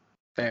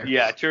 Fair.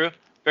 Yeah, true.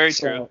 Very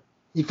So, true.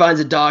 He finds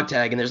a dog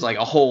tag, and there's like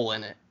a hole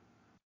in it.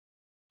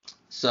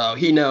 So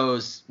he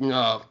knows.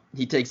 No,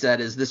 he takes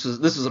that as this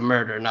was a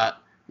murder,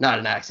 not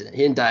an accident.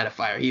 He didn't die in a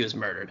fire. He was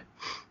murdered.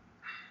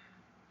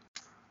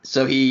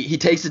 So he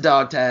takes the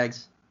dog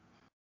tags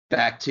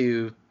back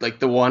to like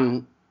the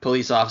one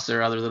police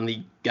officer other than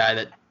the guy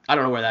that I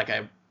don't know where that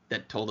guy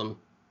that told him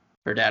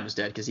her dad was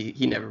dead because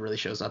he never really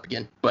shows up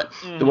again. But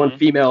the one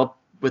female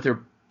with her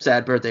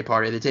sad birthday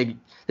party, they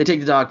take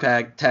the dog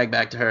tag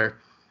back to her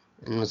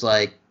and was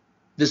like,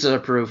 this is our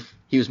proof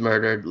he was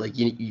murdered. Like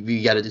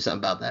you got to do something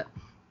about that.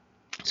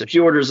 So she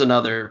orders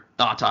another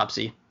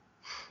autopsy.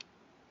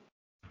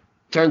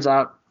 Turns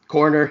out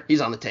coroner,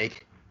 he's on the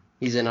take.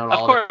 He's in on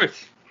all of it. Of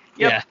course.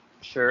 Yep. Yeah.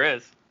 Sure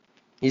is.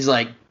 He's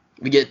like,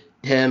 we get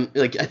him,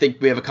 like, I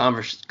think we have a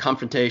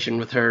confrontation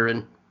with her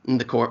and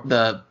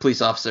the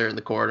police officer and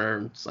the coroner.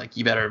 And it's like,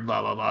 you better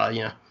blah, blah,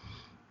 blah,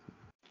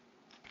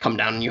 come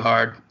down on you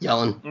hard,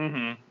 yelling.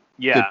 Mm-hmm.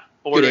 Yeah.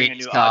 Ordering a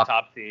new cop.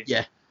 autopsy.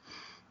 Yeah.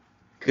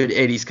 Good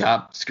 80s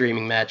cop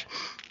screaming match.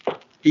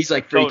 He's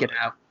like freaking Totally.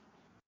 out.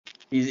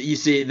 You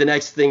see, the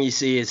next thing you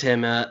see is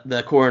him,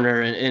 the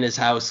coroner in his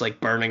house,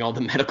 like burning all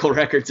the medical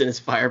records in his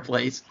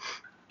fireplace.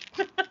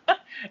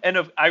 And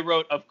I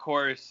wrote, of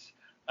course,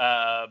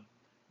 the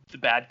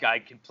bad guy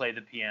can play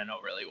the piano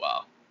really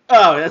well.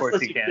 Oh, that's course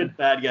such he a can. good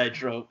bad guy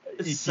trope.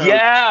 It's so,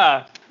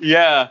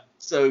 Yeah.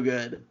 so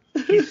good.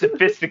 He's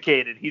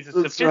sophisticated. He's a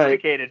That's right.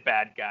 sophisticated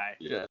bad guy.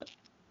 Yeah.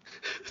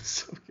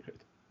 So good.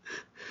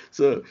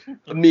 So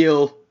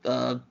Emil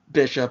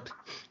Bishop,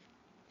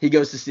 he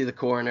goes to see the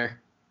coroner.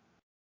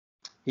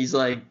 He's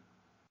like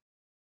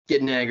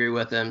getting angry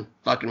with him,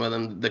 fucking with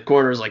him. The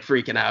coroner's like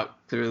freaking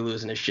out, clearly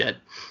losing his shit.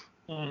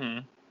 Mm-hmm.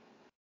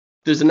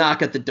 There's a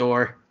knock at the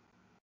door.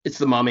 It's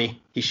the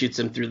mummy. He shoots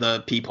him through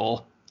the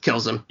peephole,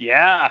 kills him.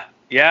 Yeah.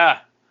 I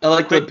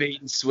like the bait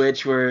and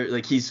switch where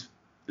like he's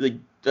like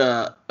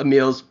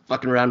Emil's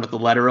fucking around with the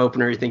letter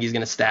opener. You think he's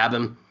gonna stab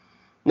him?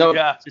 No,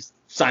 just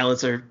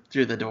silencer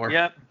through the door.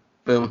 Yep.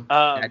 Boom.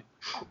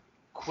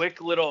 Quick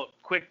little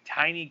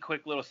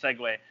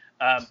segue.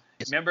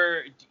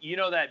 Remember,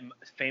 that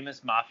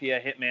famous mafia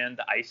hitman,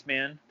 the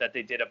Iceman, that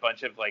they did a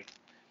bunch of like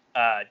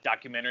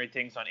documentary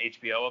things on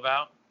HBO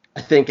about?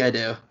 I think I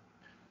do.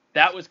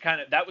 That was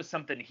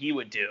something he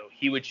would do.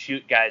 He would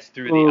shoot guys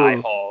through the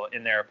eye hole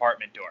in their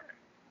apartment door.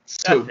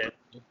 So That's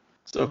it.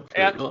 So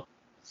brutal.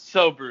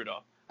 So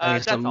brutal.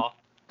 That's all.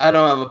 I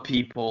don't have a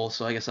peephole,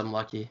 so I guess I'm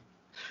lucky.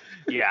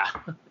 Yeah.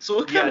 So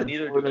what Yeah, kind of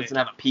neither door do we. doesn't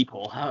have a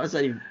peephole? How is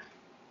that even?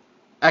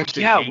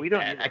 Actually, Yeah, hate we don't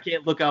that. either. I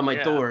can't look out my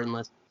Yeah. door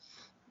unless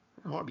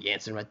I don't want to be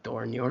answering my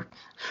door in New York.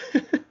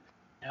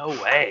 No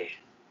way.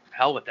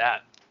 Hell with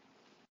that.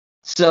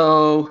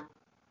 So,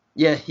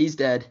 yeah, he's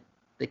dead.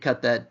 They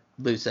cut that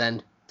loose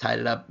end, tied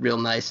it up real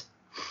nice.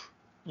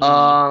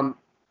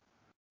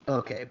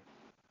 Okay.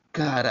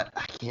 God,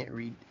 I can't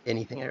read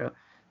anything I wrote.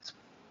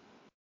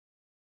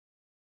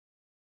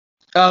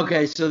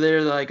 Okay, so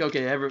they're like,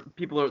 okay,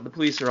 the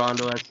police are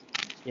onto us.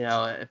 You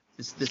know,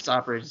 this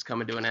operation's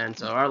coming to an end,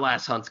 so our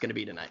last hunt's gonna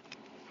be tonight.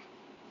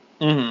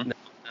 Mm-hmm.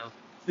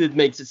 It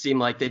makes it seem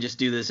like they just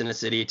do this in a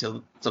city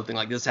till something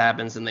like this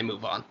happens and they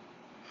move on.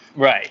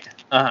 Right.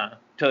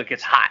 Till it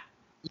gets hot.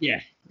 Yeah.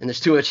 And there's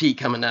too much heat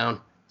coming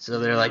down, so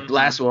they're like,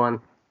 last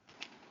one.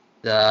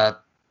 The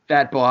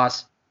fat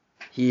boss,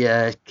 he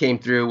came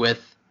through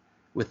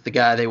with the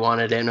guy they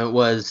wanted, and it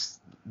was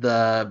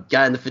the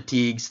guy in the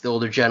fatigues, the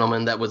older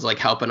gentleman that was like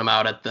helping them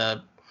out at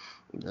the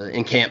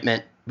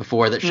encampment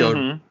before that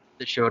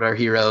showed our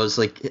heroes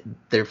like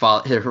her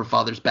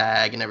father's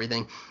bag and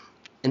everything.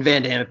 And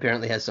Van Damme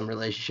apparently has some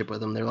relationship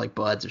with him. They're like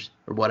buds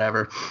or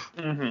whatever.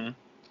 Mm-hmm.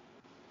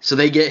 So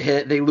they get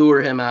hit. They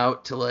lure him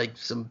out to like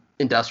some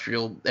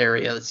industrial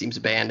area that seems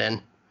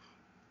abandoned.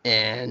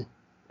 And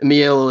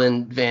Emil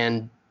and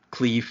Van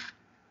Cleef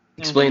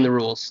explain the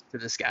rules to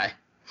this guy.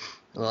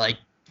 Like,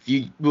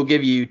 we'll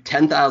give you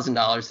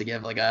 $10,000 to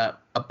give like a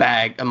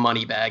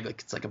money bag, like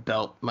it's like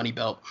a money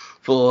belt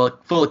full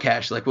of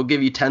cash. Like, we'll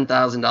give you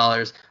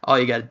 $10,000. All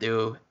you got to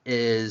do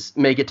is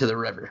make it to the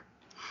river.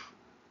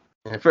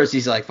 And at first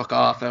he's like, fuck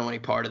off, I don't want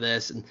any part of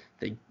this. And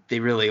they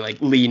really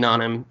like lean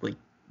on him, like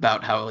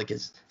about how like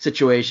his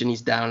situation, he's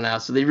down and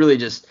out. So they really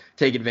just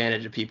take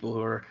advantage of people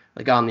who are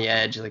like on the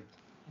edge, like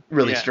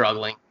really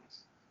struggling.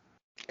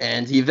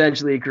 And he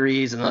eventually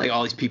agrees, and like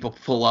all these people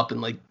pull up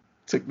and like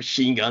it's like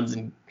machine guns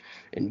and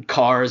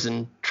cars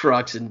and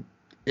trucks and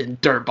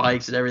dirt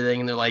bikes and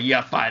everything. And they're like, you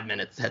got 5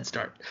 minutes head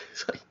start.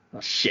 It's like,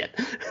 oh shit.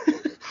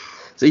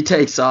 So he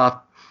takes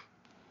off.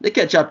 They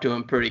catch up to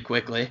him pretty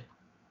quickly.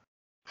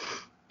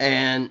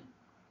 And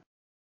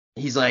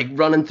he's like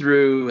running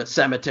through a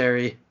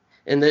cemetery,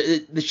 and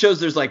it shows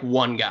there's like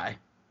one guy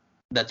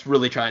that's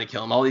really trying to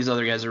kill him. All these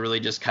other guys are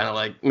really just kind of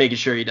like making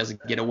sure he doesn't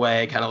get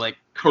away, kind of like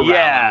corralling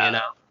him, you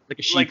know, like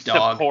a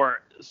sheepdog.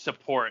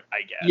 Support,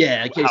 I guess.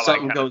 Yeah, in case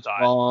something goes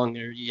wrong,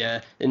 or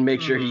and make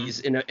sure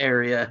he's in an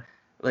area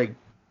like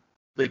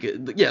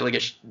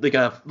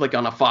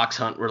on a fox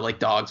hunt where like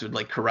dogs would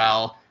like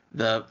corral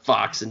the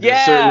fox and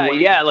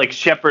like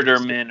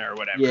shepherdman or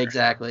whatever. Yeah,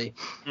 exactly.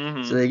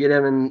 Mm-hmm. So they get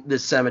him in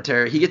this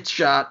cemetery. He gets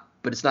shot,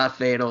 but it's not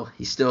fatal.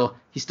 He's still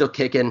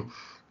kicking.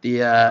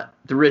 The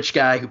rich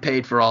guy who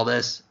paid for all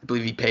this, I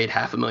believe he paid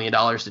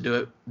 $500,000 to do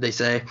it, they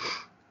say.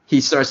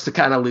 He starts to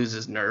kind of lose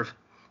his nerve,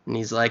 and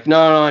he's like,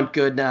 no, I'm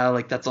good now.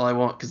 Like, that's all I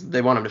want, because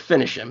they want him to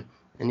finish him,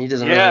 and he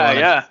doesn't really want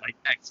to like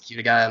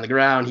execute a guy on the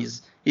ground.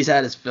 He's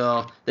had his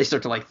fill. They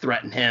start to like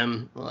threaten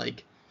him,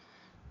 like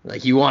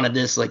you wanted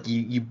this, like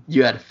you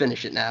had to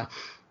finish it now.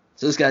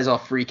 So this guy's all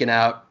freaking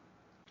out,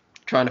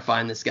 trying to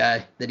find this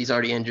guy that he's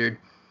already injured.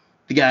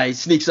 The guy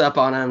sneaks up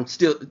on him,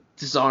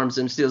 disarms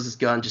him, steals his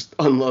gun, just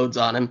unloads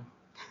on him.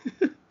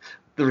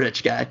 The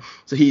rich guy.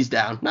 So he's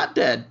down. Not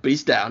dead, but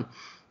he's down.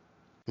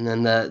 And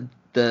then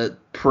the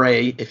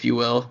prey, if you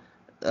will,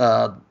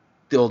 the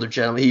older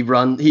gentleman,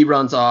 he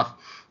runs off,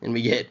 and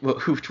we get,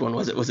 which one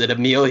was it? Was it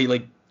Emil? He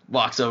like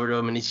walks over to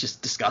him, and he's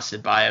just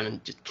disgusted by him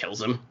and just kills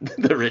him,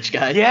 the rich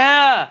guy.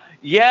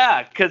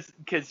 Yeah, because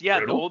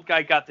the old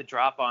guy got the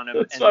drop on him.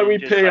 That's why we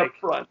pay up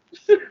front.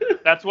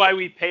 That's why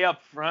we pay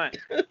up front.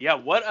 Yeah,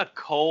 what a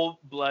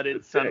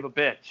cold-blooded son of a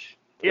bitch.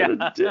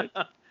 Yeah,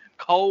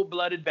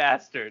 cold-blooded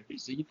bastard.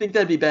 So you think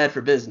that'd be bad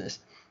for business?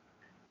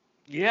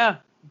 Yeah,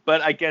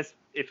 but I guess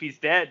if he's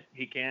dead,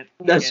 he can't.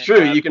 That's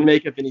true. You can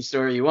make up any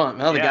story you want.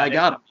 Well, the guy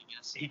got him, I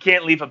guess. He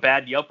can't leave a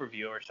bad Yelp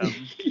review or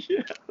something.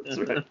 Yeah, that's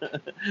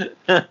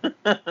right.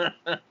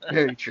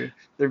 Very true.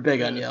 They're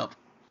big on Yelp.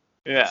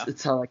 Yeah.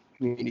 It's how like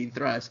community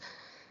thrives.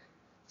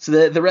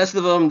 So the rest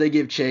of them, they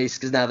give chase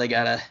because now they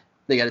gotta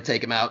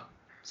take him out,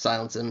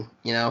 silence him.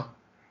 You know.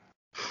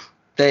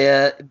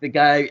 The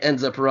guy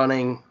ends up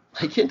running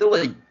like into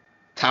like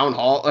town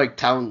hall, like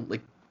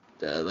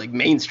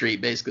Main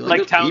Street basically,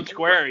 like town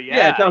square.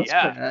 Yeah, town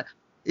square.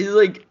 He's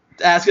like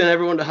asking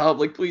everyone to help,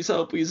 like please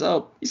help, please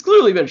help. He's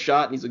clearly been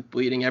shot and he's like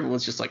bleeding.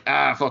 Everyone's just like,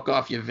 fuck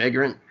off, you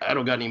vagrant. I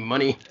don't got any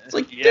money. It's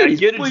like, dude,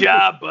 get a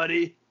job,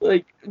 buddy.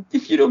 Like,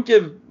 if you don't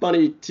give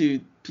money to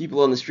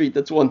people on the street,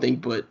 that's one thing.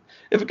 But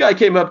if a guy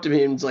came up to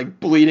me and was like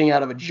bleeding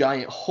out of a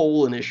giant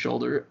hole in his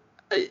shoulder,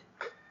 I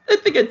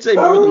think I'd say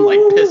more than like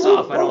piss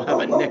off. I don't have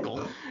a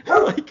nickel.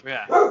 Like,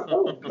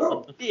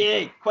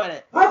 yeah,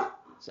 quiet it.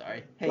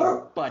 Sorry. Hey,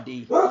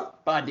 buddy.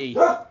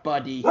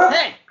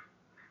 Hey.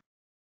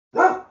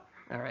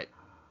 All right.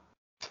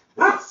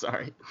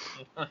 Sorry.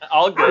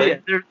 All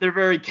good. Yeah, they're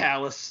very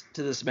callous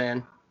to this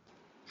man.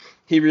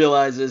 He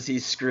realizes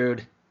he's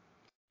screwed,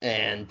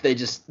 and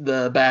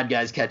the bad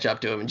guys catch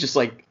up to him and just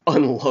like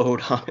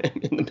unload on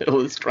him in the middle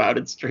of this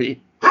crowded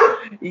street.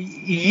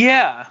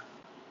 Yeah.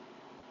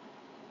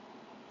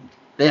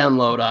 They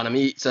unload on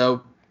him.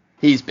 So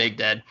He's big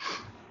dead.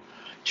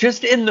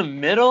 Just in the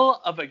middle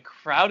of a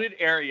crowded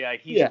area,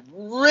 he's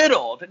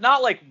riddled.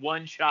 Not like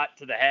one shot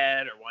to the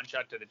head or one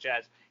shot to the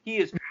chest. He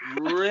is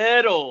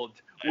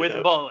riddled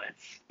with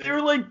bullets. They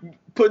were like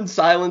putting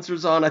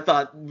silencers on. I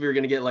thought we were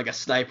gonna get like a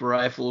sniper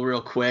rifle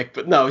real quick,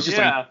 but no, it's just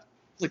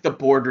like the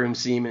boardroom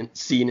scene in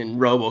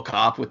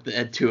RoboCop with the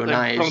Ed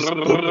 209.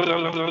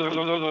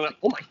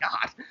 Oh my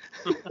god.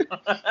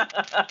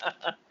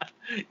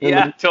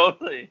 Yeah,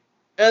 totally.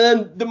 And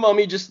then the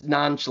mummy just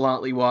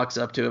nonchalantly walks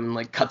up to him and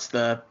like cuts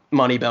the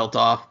money belt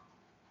off,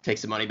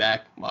 takes the money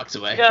back, walks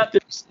away. Yeah,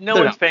 no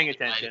they're one's not paying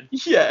attention.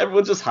 Yeah,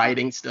 everyone's just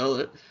hiding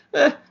still.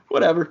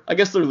 Whatever. I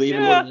guess they're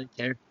leaving. What do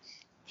they care?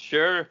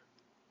 Sure.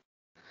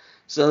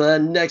 So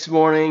then next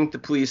morning, the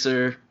police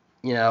are,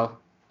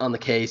 on the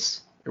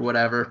case or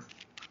whatever.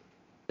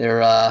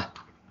 They're, I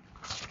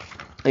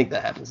think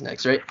that happens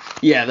next, right?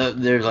 Yeah,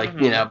 they're like,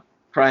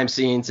 crime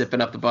scene,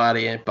 zipping up the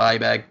body and body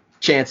bag.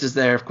 Chance is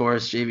there, of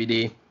course,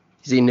 JVD.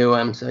 He knew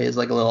him, so he has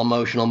like a little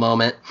emotional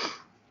moment.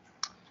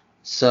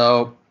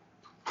 So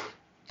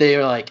they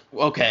are like,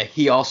 okay,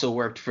 he also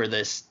worked for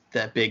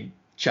that big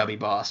chubby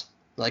boss.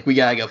 Like, we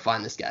gotta go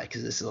find this guy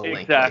because this is a link.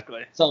 Exactly.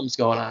 Like, something's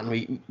going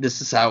on.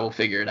 This is how we'll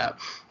figure it out.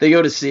 They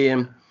go to see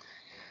him.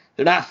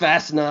 They're not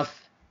fast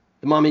enough.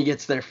 The mummy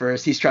gets there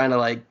first. He's trying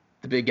to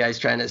the big guy's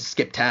trying to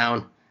skip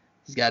town.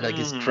 He's got like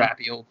his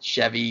crappy old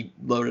Chevy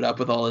loaded up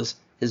with all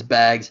his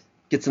bags.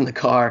 Gets in the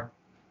car.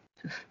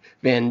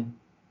 Van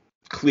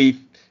Cleef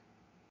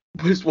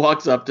just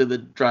walks up to the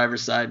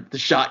driver's side, the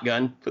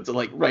shotgun, puts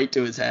it right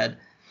to his head.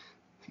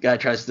 The guy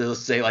tries to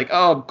say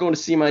oh, I'm going to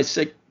see my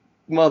sick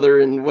mother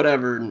and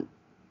whatever, and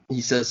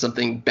he says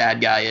something bad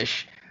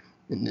guy-ish,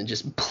 and then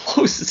just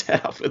blows his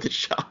head off with a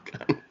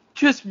shotgun.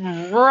 Just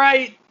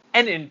right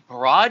and in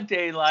broad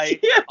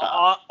daylight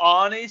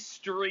on a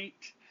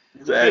street.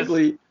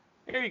 Exactly.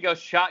 Here you go,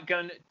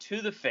 shotgun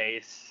to the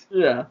face.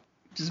 Yeah,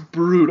 just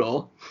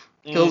brutal.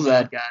 Kills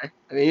that guy.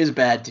 I mean, he's a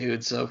bad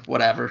dude, so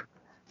whatever.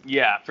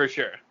 Yeah, for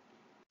sure.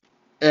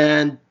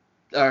 And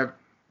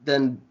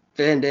then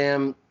Van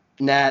Damme,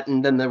 Nat,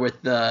 and then they're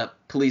with the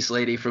police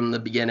lady from the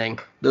beginning.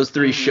 Those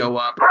three show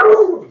up.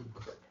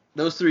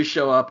 Those three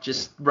show up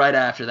just right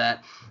after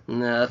that,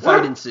 and the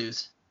fight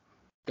ensues.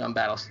 Gun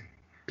battles.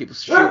 People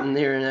shooting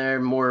here and there.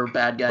 More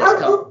bad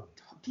guys come.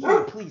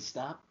 Dean, please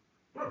stop.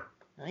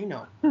 I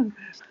know.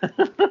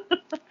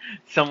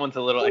 Someone's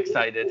a little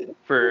excited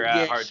for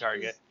Hard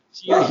Target.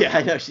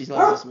 I know. She's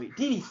not so sweet.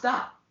 Dee Dee,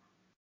 stop.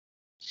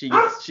 She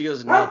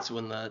goes nuts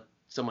when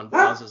someone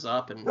buzzes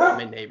up, and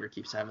my neighbor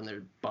keeps having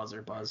their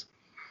buzzer buzz.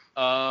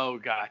 Oh,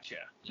 gotcha.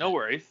 No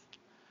worries.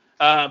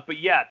 But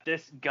yeah,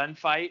 this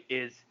gunfight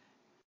is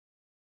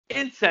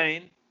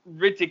insane,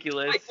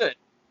 ridiculous. Quite good.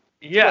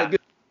 Yeah. Quite good.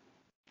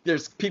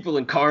 There's people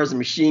in cars and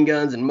machine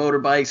guns and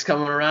motorbikes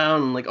coming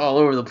around and all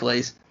over the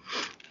place.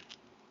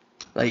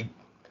 The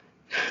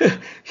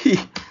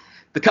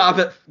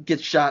cop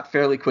gets shot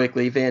fairly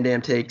quickly. Van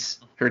Damme takes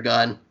her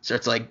gun,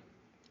 starts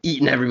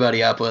eating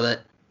everybody up with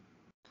it,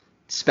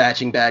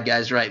 dispatching bad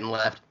guys right and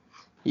left.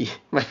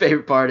 My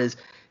favorite part is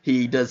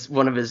he does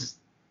one of his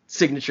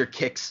signature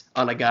kicks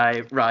on a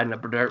guy riding a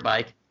dirt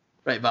bike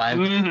right by him.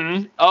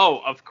 Mm-hmm.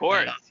 Oh, of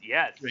course,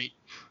 yes. Right.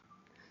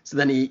 So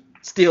then he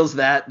steals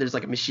that. There's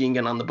a machine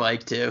gun on the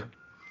bike too.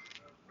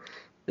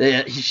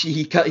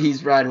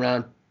 He's riding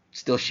around,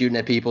 still shooting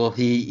at people.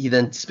 He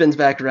then spins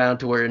back around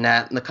to where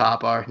Nat and the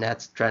cop are.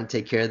 Nat's trying to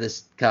take care of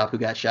this cop who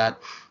got shot,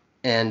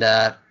 and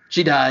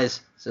she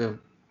dies. So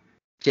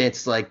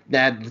Chance is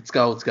Nat, let's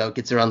go.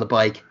 Gets her on the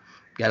bike.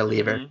 Gotta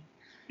leave her.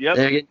 Yep.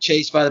 They're getting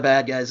chased by the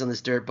bad guys on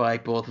this dirt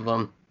bike, both of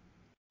them.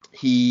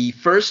 He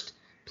first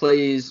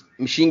plays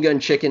Machine Gun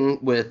Chicken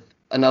with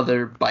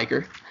another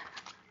biker,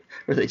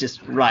 where they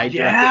just ride.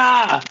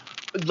 Yeah,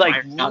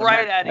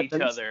 right at each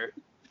other.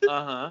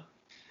 Uh-huh.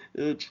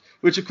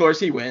 Which of course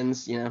he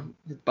wins.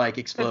 His bike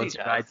explodes,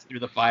 he rides through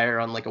the fire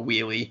on a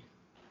wheelie.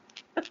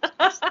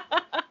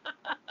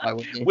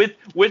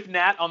 with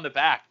Nat on the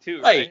back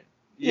too, right?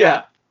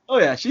 Yeah. Oh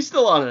yeah, she's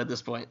still on it at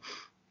this point.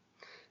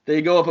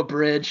 They go up a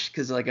bridge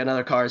because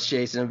another car is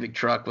chasing a big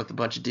truck with a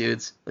bunch of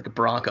dudes, like a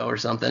Bronco or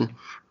something.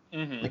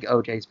 Mm-hmm.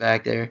 OJ's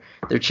back there.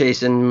 They're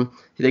chasing.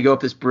 They go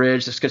up this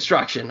bridge. There's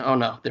construction. Oh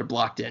no, they're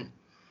blocked in.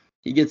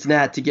 He gets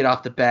Nat to get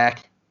off the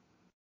back.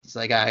 He's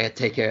I gotta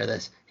take care of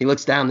this. He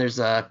looks down. There's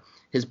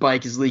his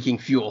bike is leaking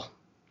fuel.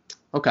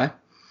 Okay.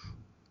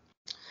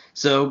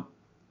 So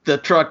the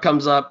truck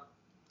comes up.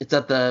 It's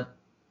at the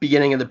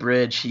beginning of the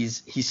bridge.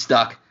 He's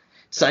stuck.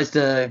 Decides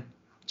to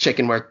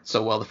chicken worked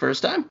so well the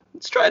first time.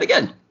 Let's try it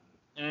again.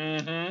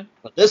 Mm-hmm.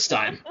 But this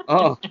time,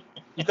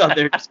 you thought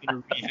they were just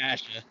gonna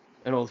rehash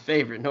an old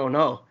favorite.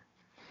 No.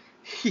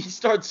 He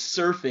starts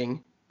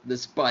surfing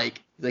this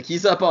bike.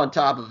 He's up on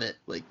top of it,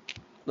 like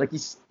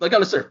he's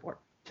on a surfboard.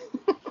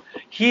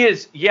 He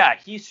is,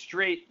 he's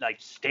straight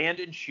stand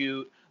and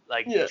shoot,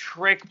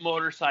 trick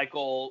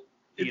motorcycle,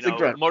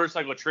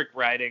 motorcycle trick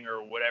riding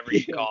or whatever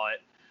you call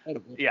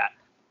it. Yeah,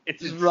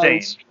 it's just insane.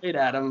 Running straight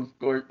at him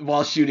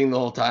while shooting the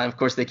whole time. Of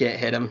course, they can't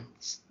hit him.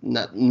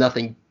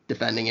 Nothing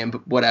defending him,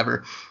 but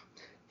whatever.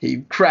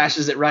 He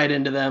crashes it right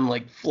into them,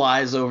 like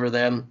flies over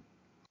them,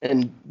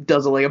 and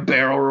does like a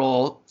barrel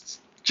roll.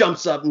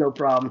 Jumps up, no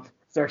problem.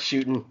 Starts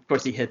shooting. Of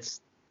course, he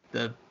hits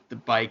the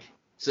bike,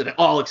 so it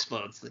all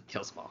explodes. That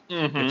kills them all.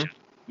 Mm-hmm.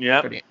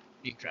 Yep. Pretty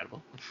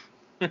incredible.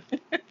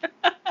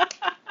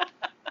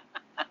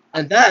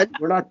 And then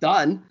we're not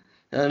done.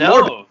 More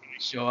guys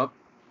show up,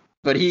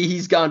 but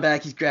he's gone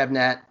back. He's grabbed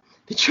Nat.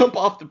 They jump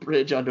off the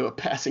bridge onto a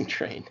passing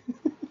train.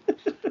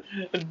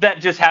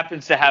 That just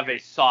happens to have a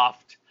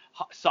soft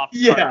part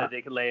that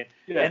they can lay in.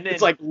 Yeah. And then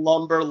It's like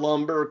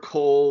lumber,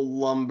 coal,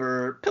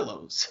 lumber,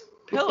 pillows.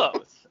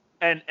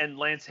 And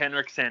Lance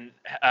Henriksen,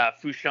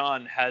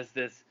 Fushan has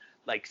this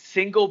like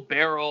single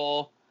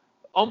barrel,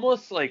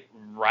 almost like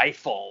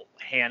rifle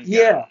handgun.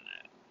 Yeah.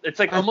 It's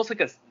like almost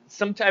like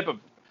some type of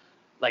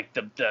like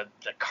the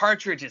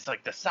cartridge is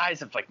like the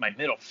size of like my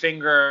middle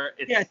finger.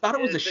 I thought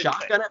it was a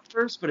shotgun at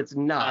first, but it's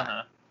not.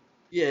 Uh-huh.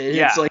 Yeah,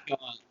 it's like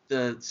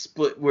the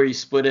split where you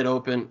split it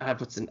open. I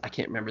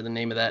can't remember the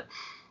name of that.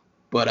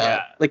 But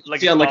like you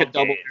see on like a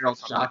double barrel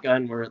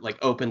shotgun where it like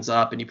opens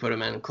up and you put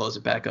them in and close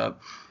it back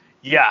up.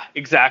 Yeah,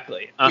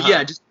 exactly. But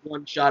yeah, just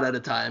one shot at a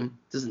time.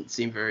 Doesn't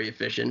seem very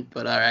efficient,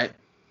 but all right.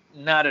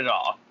 Not at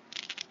all.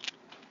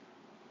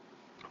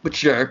 But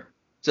sure.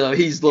 So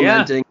he's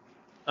lamenting.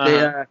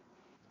 Yeah.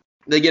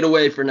 They get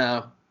away for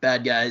now.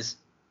 Bad guys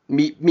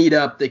meet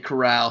up. They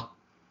corral.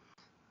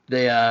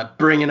 They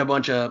bring in a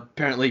bunch of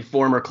apparently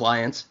former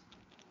clients.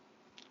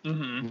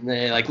 Mm-hmm.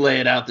 They like lay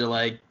it out. They're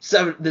like,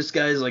 this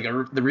guy's like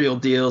the real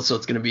deal, so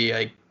it's gonna be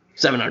like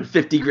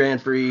 $750,000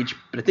 for each.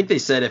 But I think they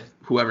said if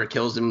whoever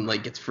kills him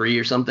like gets free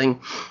or something.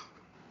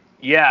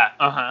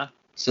 Yeah.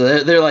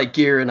 So they're like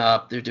gearing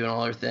up. They're doing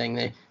all their thing.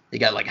 They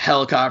got like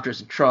helicopters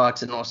and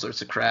trucks and all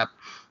sorts of crap.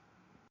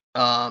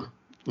 And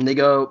they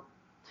go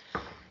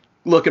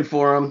looking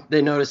for him.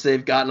 They notice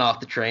they've gotten off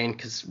the train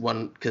because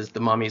the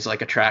mummy's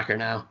like a tracker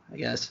now, I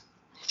guess.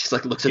 He just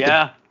like looks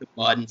at the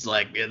mud and is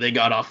like, yeah, they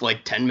got off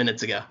like 10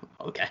 minutes ago.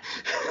 Okay.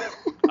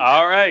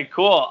 All right,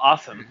 cool,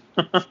 awesome.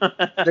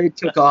 They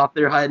took off.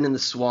 They're hiding in the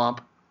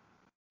swamp.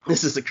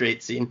 This is a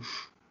great scene.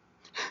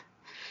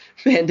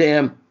 Van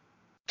Damme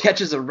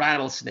catches a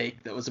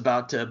rattlesnake that was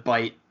about to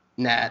bite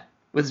Nat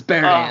with his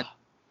bare hand.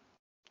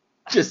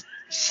 Just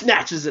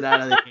snatches it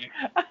out of the air.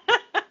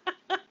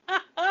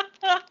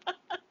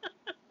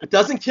 It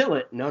doesn't kill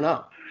it.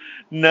 No.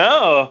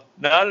 No,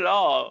 not at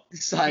all.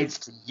 Decides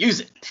to use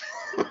it.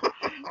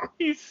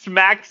 He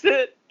smacks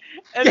it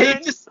and then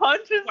he just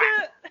punches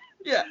it.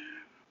 Yeah.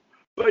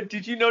 But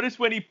did you notice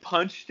when he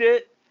punched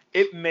it,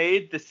 it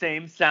made the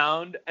same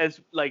sound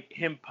as like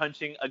him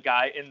punching a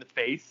guy in the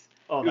face?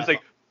 Oh, it was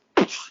like.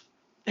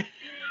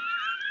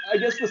 I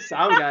guess the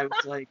sound guy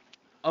was like,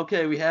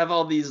 okay, we have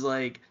all these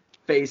like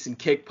face and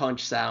kick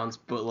punch sounds,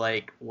 but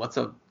like,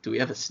 do we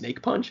have a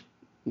snake punch?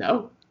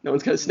 No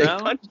one's got a snake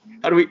punch.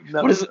 How do we?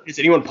 No. What is it? Has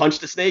anyone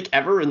punched a snake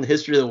ever in the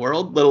history of the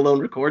world, let alone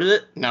recorded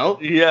it? No.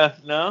 Yeah,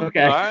 no.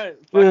 Okay. All right.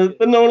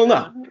 Then no one will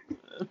know.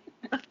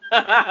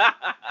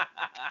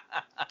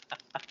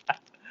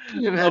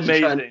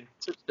 Amazing.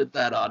 To fit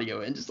that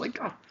audio in, just like,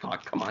 oh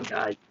fuck, come on,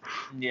 guys.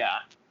 Yeah.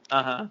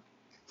 So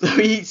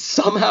he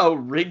somehow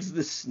rigs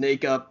the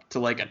snake up to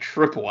like a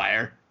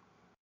tripwire,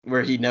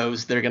 where he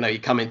knows they're gonna be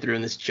coming through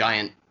in this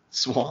giant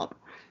swamp.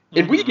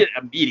 And we get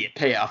immediate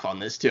payoff on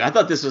this, too. I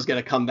thought this was going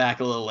to come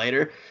back a little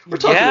later. We're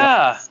talking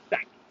about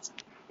seconds.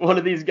 One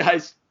of these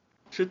guys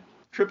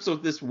trips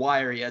with this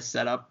wire he has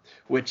set up,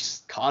 which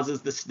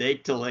causes the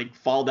snake to, like,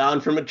 fall down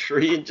from a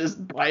tree and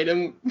just bite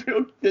him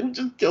and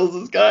just kills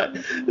this guy.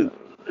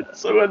 It's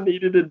so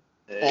unneeded and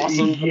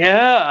awesome.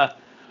 Yeah.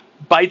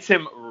 Bites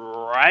him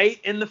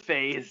right in the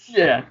face.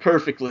 Yeah,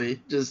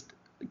 perfectly. Just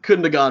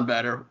couldn't have gone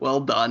better.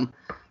 Well done.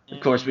 Of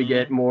course, we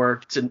get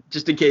more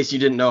just in case you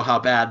didn't know how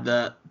bad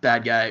the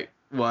bad guy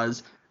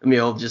was.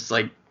 Emil just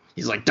like,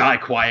 he's like, die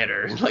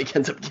quieter, and like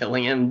ends up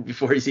killing him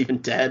before he's even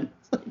dead.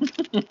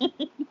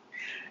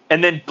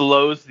 And then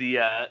blows the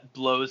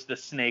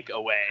snake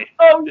away.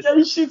 Oh yeah,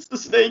 he shoots the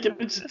snake and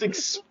it just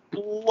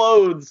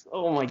explodes.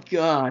 Oh my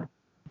god.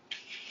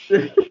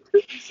 There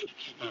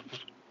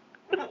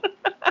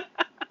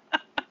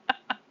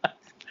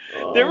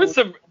was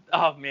so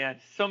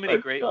many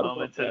great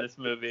moments in this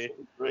movie.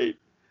 So great.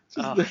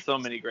 So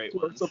many great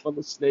ones. Up on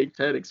the snake's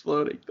head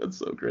exploding. That's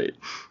so great.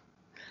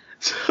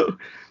 So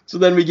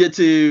then we get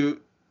to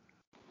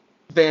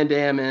Van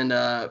Damme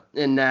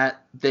and Nat.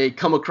 They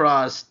come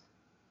across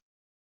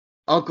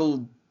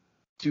Uncle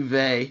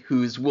Duvet,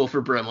 who's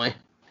Wilford Brimley.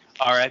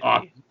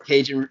 R.I.P.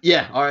 Cajun.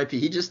 Yeah, R.I.P.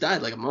 He just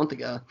died like a month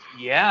ago.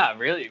 Yeah,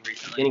 really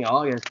recently. Beginning of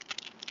August.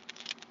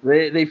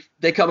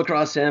 They come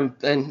across him,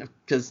 and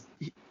because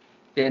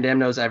Van Damme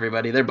knows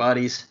everybody, they're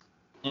buddies.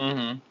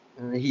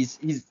 Mm-hmm. He's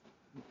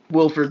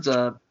Wilford's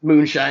a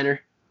moonshiner.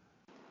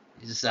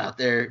 He's just out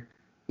there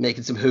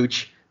making some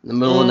hooch in the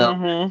middle of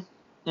nowhere.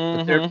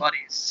 But they're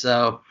buddies,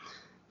 so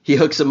he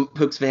hooks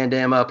Van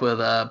Damme up with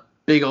a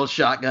big old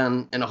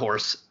shotgun and a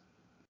horse.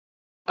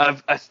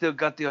 I still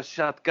got your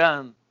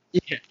shotgun.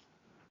 Yeah.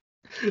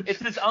 It's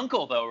his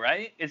uncle, though,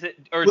 right? Is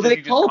it, or Well, did they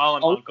you just call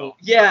him uncle?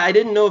 Yeah, I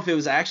didn't know if it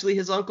was actually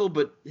his uncle,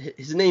 but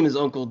his name is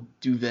Uncle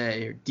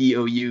Duvet, or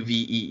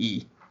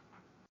Douvee.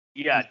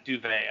 Yeah,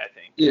 Duvet, I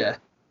think. Yeah.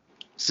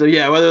 So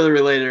yeah, whether they're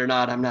related or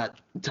not, I'm not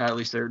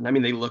entirely certain. I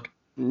mean, they look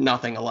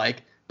nothing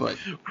alike, but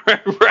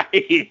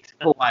Right.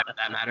 why would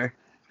that matter?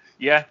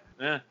 Yeah.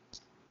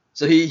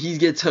 So he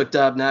gets hooked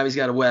up. Now he's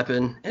got a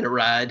weapon and a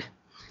ride.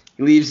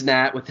 He leaves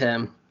Nat with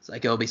him. It's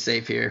like, he'll be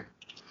safe here.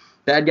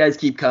 Bad guys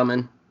keep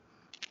coming.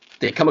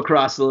 They come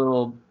across the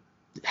little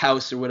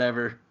house or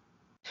whatever.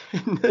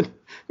 And then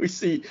we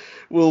see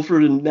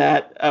Wilford and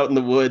Nat out in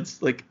the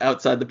woods, like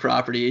outside the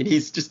property. And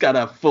he's just got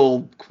a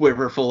full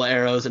quiver full of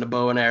arrows and a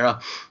bow and arrow.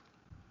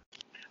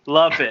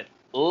 Love it.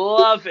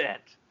 Love it.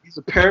 He's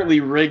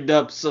apparently rigged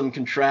up some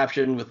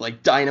contraption with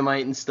like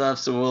dynamite and stuff.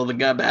 So while the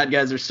bad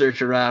guys are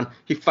searching around,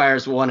 he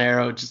fires one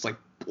arrow, it just like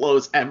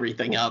blows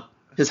everything up,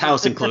 his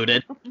house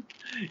included.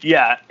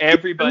 Yeah,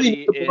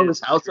 everybody He blow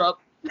his house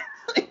up.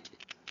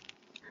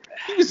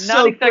 He was not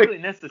so exactly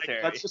quick.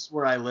 necessary. Like, that's just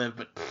where I live,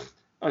 but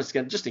I'm just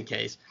gonna, just in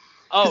case.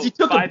 Oh, Because he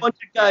took a bunch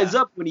of guys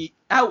up when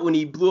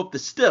he blew up the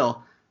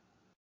still.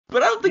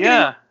 But I don't think he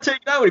didn't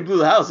take it out when he blew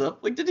the house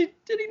up. Like, did he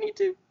need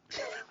to?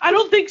 I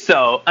don't think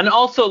so. And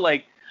also,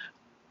 like,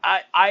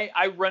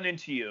 I run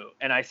into you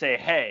and I say,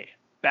 hey,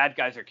 bad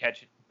guys are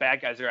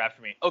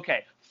after me.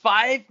 Okay,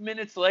 5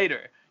 minutes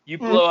later, you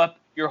blow up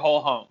your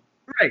whole home.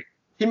 Right.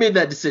 He made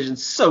that decision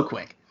so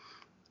quick.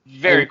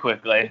 Very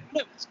quickly.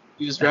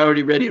 He was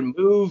already ready to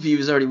move. He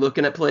was already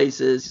looking at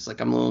places. He's like,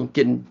 I'm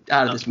getting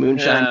out of this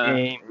moonshine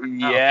game.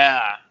 Yeah.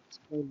 I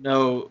don't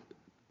know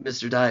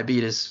Mr.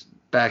 Diabetes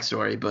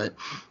backstory, but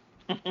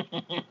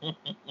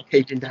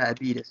Cajun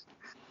Diabetes.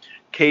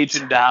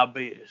 Cajun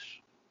Diabetes.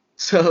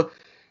 So,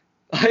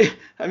 I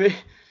mean,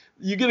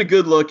 you get a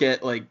good look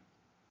at, like,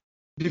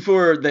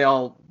 before they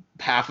all,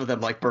 half of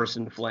them, like, burst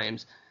into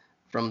flames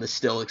from the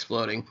still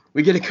exploding.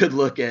 We get a good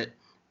look at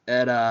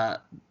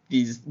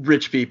these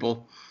rich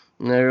people.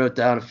 And I wrote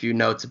down a few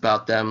notes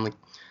about them. Like,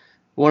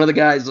 one of the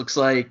guys looks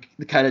like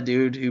the kind of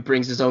dude who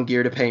brings his own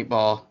gear to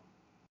paintball.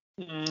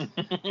 One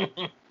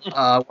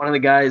of the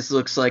guys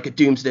looks like a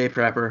doomsday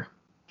prepper.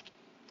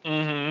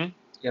 Mm-hmm.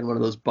 Again, one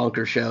of those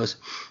bunker shows.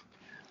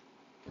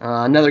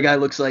 Another guy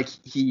looks like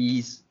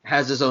he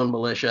has his own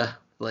militia,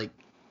 like,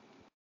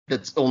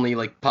 that's only,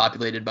 like,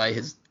 populated by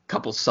his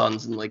couple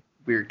sons and, like,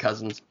 weird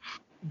cousins.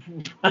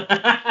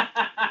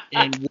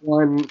 And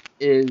one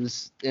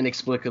is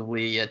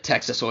inexplicably a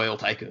Texas oil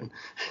tycoon.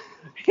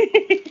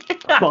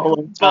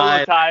 Bolo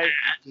tie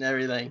and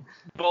everything.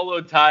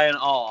 Bolo tie and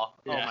all.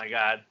 Yeah. Oh my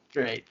god.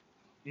 Great.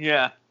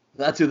 Yeah.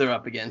 That's who they're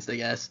up against, I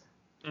guess.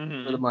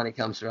 Mm-hmm. Where the money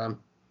comes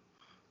from.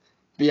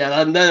 But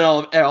yeah, and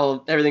then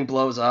everything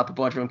blows up. A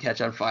bunch of them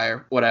catch on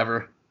fire.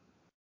 Whatever.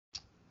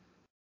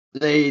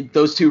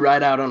 Those two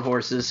ride out on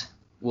horses,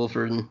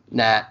 Wilford and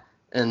Nat.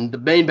 And the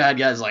main bad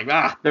guy's like,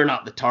 they're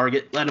not the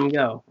target. Let them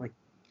go. Like,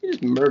 you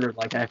just murdered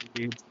like half your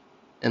dudes.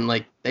 And,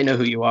 like, they know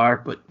who you are,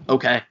 but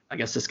okay, I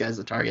guess this guy's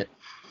the target.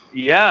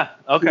 Yeah,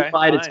 okay.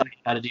 Try to tell you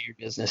how to do your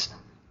business.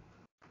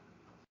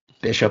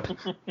 Bishop.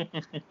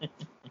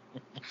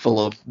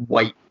 Full of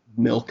white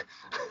milk.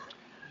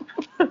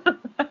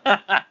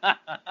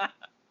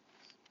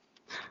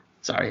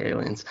 Sorry,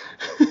 aliens.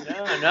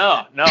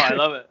 No, I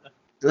love it.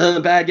 So then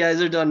the bad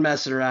guys are done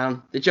messing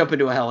around. They jump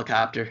into a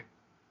helicopter.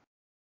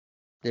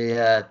 They,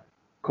 of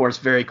course,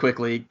 very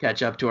quickly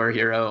catch up to our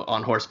hero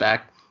on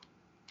horseback.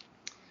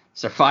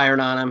 Start firing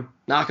on him,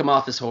 knock him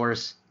off his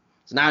horse.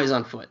 So now he's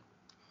on foot.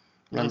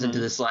 Runs into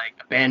this, like,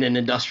 abandoned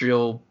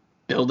industrial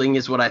building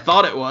is what I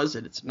thought it was,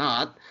 and it's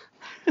not.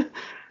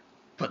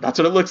 But that's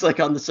what it looks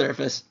like on the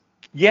surface.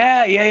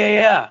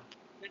 Yeah.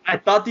 I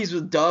thought these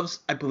were doves.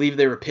 I believe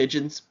they were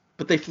pigeons,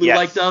 but they flew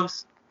like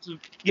doves. So,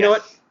 you know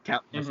what?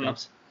 Count them as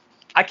doves.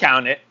 I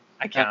count it.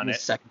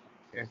 Second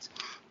appearance.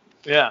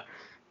 Yeah.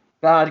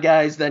 Bad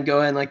guys then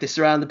go in, like, they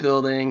surround the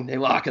building, they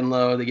lock and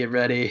load, they get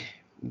ready,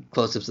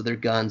 close-ups of their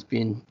guns,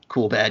 being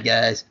cool bad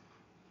guys.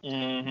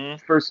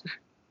 Mm-hmm.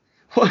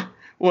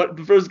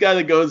 The first guy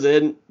that goes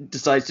in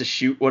decides to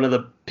shoot one of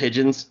the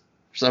pigeons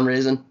for some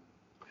reason.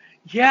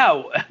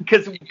 Yeah,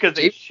 because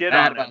they shit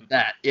on him. About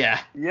that,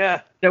 yeah.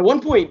 Yeah. At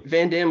one point,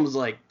 Van Damme was,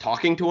 like,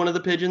 talking to one of the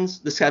pigeons.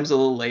 This comes a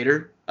little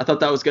later. I thought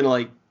that was going to,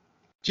 like,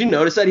 did you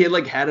notice that he had,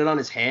 like, had it on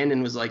his hand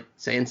and was, like,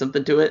 saying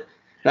something to it?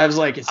 And I was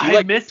like, is he,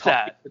 like, missed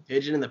that. The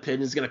pigeon, and the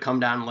pigeon's going to come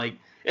down and, like,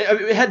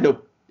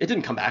 it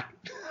didn't come back.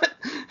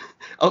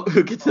 We'll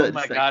get to that. Oh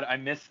my god, I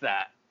missed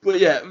that. But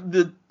yeah,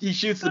 he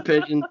shoots the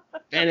pigeon.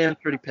 Van Damme's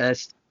pretty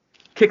pissed.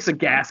 Kicks a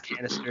gas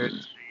canister in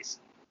his face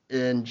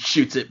and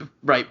shoots it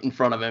right in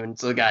front of him, and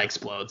so the guy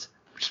explodes,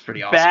 which is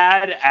pretty awesome.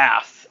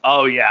 Badass.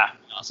 Oh yeah.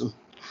 Awesome.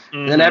 Mm-hmm.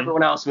 And then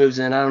everyone else moves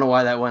in. I don't know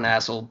why that one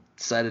asshole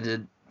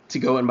decided to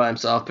go in by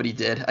himself, but he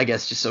did. I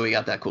guess just so we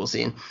got that cool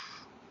scene.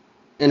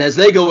 And as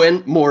they go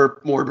in, more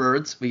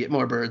birds. We get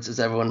more birds as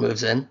everyone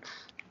moves in.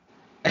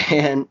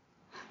 And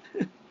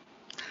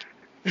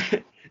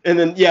and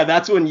then, yeah,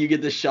 that's when you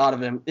get this shot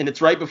of him. And it's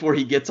right before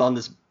he gets on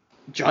this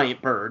giant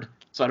bird.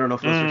 So I don't know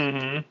if those are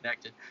Mm-hmm.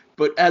 connected.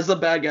 But as the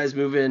bad guys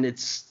move in,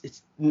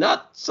 it's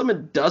not some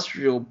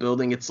industrial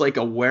building. It's like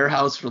a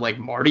warehouse for like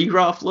Mardi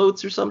Gras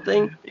floats or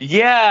something.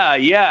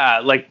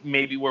 Yeah. Like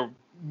maybe where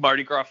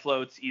Mardi Gras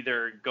floats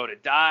either go to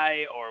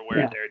die or where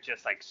Yeah. they're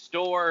just like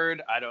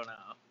stored. I don't know.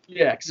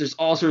 Yeah, because there's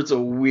all sorts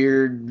of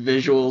weird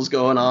visuals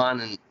going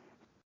on, and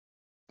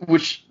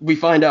which we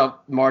find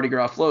out Mardi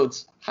Gras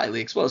floats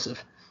highly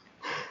explosive.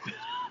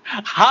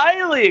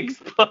 Highly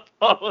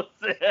explosive.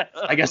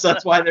 I guess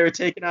that's why they were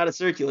taken out of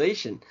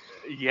circulation.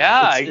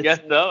 Yeah, I It's guess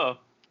so.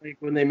 like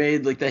when they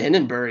made like the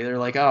Hindenburg, they're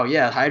like, oh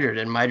yeah,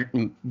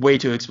 hydrogen, way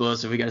too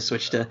explosive. We got to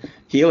switch to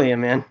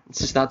helium, man. It's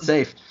just not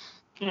safe.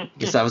 I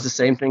guess that was the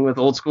same thing with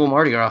old school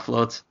Mardi Gras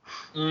floats.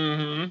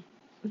 Mm-hmm.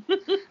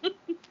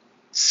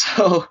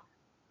 So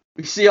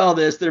we see all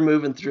this. They're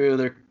moving through.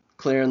 They're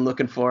clearing,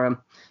 looking for him.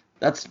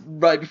 That's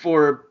right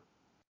before.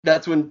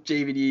 That's when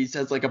JVD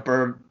says like a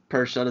bird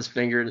perched on his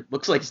finger. It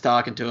looks like he's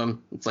talking to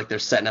him. It's like they're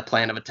setting a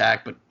plan of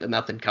attack, but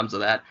nothing comes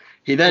of that.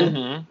 He then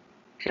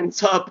Mm-hmm.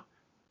 ends up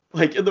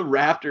like in the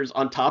rafters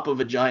on top of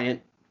a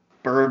giant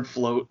bird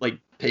float, like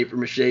paper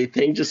mache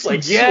thing, just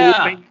like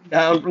swooping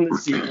down from the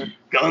ceiling,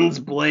 guns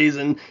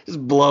blazing,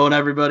 just blowing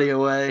everybody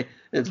away.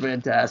 It's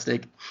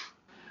fantastic.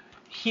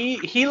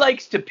 He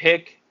likes to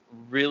pick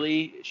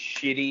really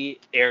shitty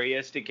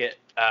areas to get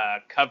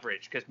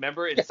coverage. Because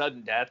remember in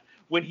Sudden Death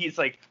when he's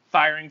like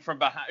firing from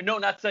behind? No,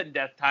 not Sudden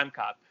Death. Time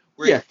Cop.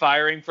 Where he's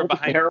firing from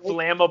behind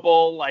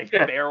flammable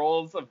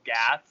barrels of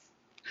gas.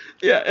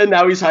 Yeah, and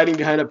now he's hiding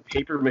behind a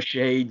paper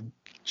mache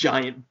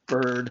giant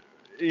bird.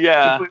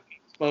 Yeah. Completely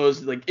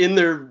exposed, like in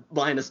their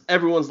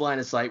everyone's line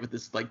of sight with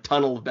this like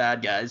tunnel of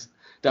bad guys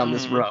down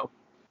this row.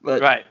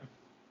 But Right.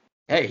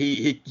 hey,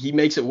 he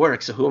makes it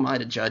work, so who am I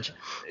to judge?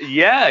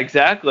 Yeah,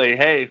 exactly.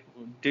 Hey,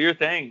 do your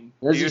thing.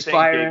 As Do your he's thing,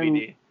 firing,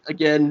 JVD.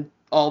 again,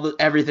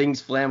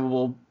 everything's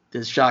flammable.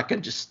 His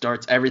shotgun just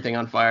starts everything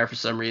on fire for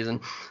some reason.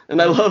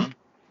 And I love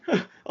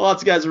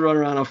lots of guys are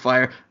running around on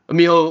fire.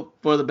 Emil,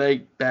 for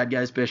the bad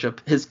guy's bishop,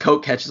 his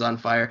coat catches on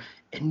fire.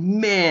 And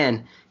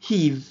man,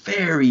 he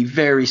very,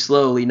 very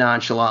slowly,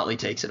 nonchalantly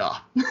takes it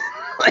off.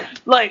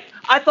 like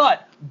I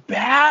thought,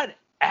 bad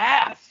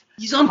ass.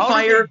 He's on How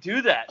fire did they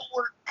do that?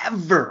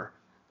 forever.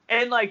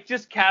 And like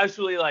just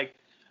casually just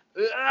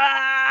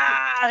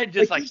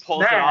Like, he's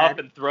pulls it mad, off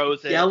and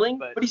throws it. Yelling,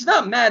 but he's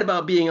not mad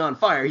about being on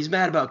fire. He's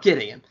mad about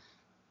getting him.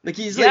 Like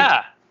he's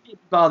like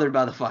bothered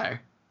by the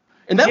fire.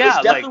 And that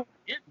was definitely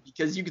him,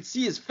 because you could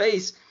see his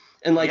face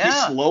and like he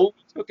slowly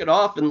took it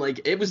off, and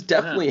like it was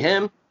definitely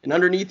him. And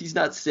underneath he's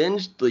not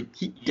singed. Like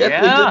he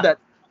definitely did that.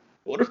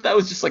 What if that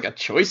was just like a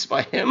choice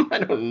by him? I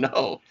don't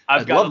know.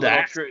 I got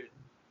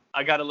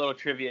a little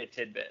trivia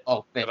tidbit.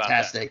 Oh,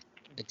 fantastic.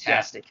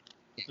 Fantastic.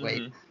 Yeah. Can't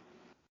wait.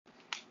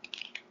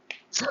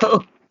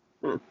 So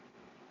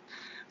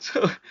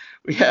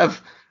we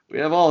have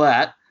all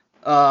that.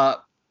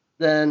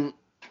 Then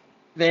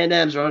Van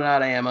Damme's running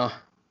out of ammo.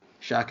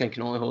 Shotgun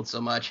can only hold so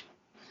much.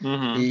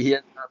 Mm-hmm. He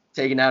ends up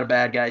taking out a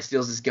bad guy,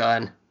 steals his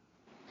gun,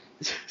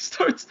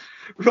 starts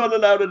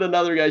running out at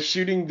another guy,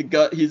 shooting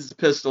his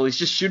pistol. He's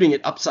just shooting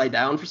it upside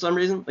down for some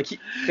reason. Like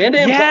Van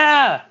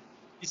Damme.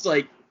 He's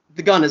like,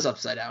 the gun is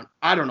upside down.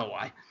 I don't know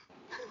why.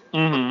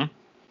 Mm-hmm.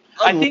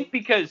 I think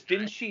because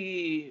did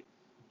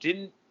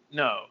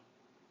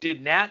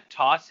Nat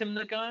toss him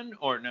the gun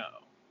or no?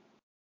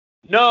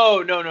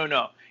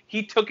 No.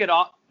 He took it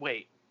off.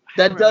 Wait.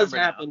 That does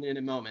happen in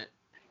a moment.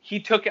 He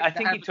took it. I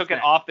think he took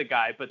it off the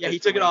guy, but he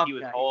took it off. He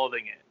was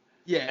holding it.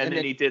 Yeah, and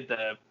then he did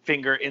the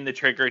finger in the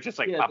trigger, just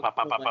like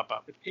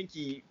pop. The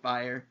pinky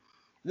fire.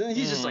 Then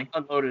he's just like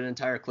unloaded an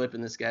entire clip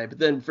in this guy, but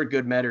then for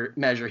good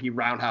measure, he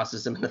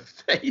roundhouses him in the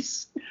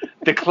face.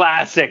 The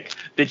classic,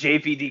 the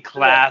JVD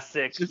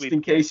classic. Just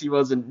in case he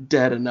wasn't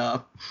dead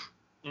enough.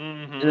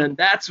 Mm-hmm. And then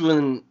that's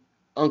when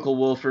Uncle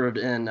Wolford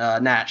and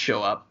Nat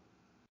show up.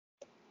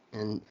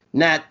 And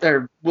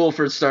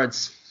Wolford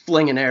starts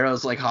flinging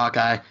arrows like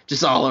Hawkeye,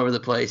 just all over the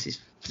place. He's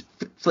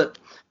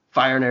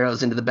firing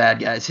arrows into the bad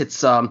guys, hits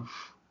some.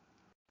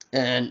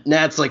 And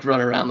Nat's like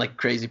running around like a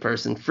crazy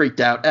person, freaked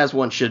out, as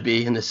one should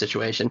be in this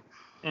situation.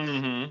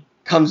 Mm-hmm.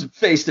 Comes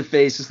face to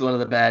face with one of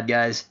the bad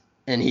guys,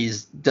 and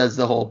does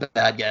the whole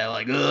bad guy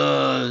like,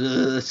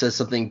 says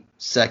something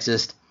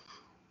sexist.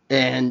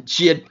 And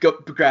she had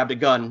grabbed a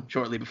gun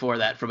shortly before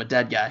that from a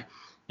dead guy.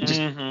 And just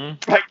right in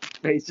the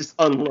face, just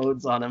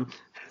unloads on him.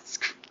 It's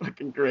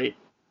fucking great.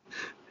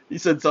 He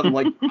said something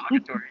like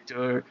derogatory to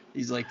her.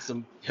 He's like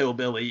some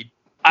hillbilly.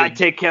 I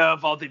take care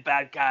of all the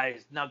bad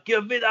guys. Now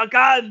give me the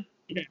gun.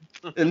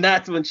 And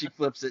that's when she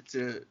flips it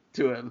to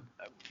him.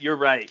 You're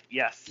right.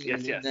 Yes.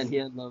 And then he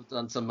unloads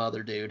on some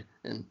other dude.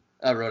 And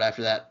I wrote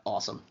after that,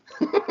 awesome.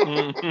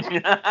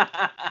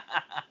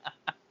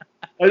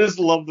 I just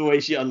love the way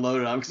she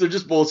unloaded on him, because they're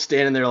just both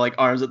standing there like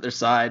arms at their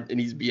side, and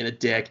he's being a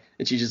dick,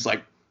 and she just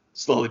like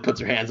slowly puts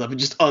her hands up and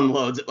just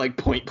unloads at like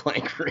point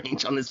blank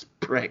range on this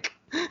prick.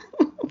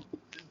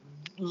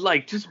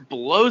 Like just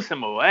blows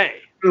him away.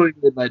 Really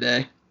made my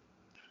day.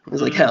 I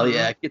was like, hell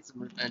yeah, get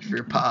some revenge for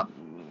your pop.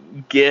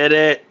 Get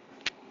it.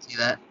 See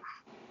that?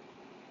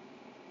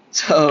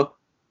 So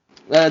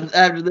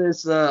After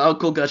this,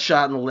 Uncle got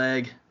shot in the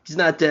leg. He's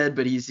not dead,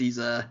 but he's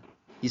hurt.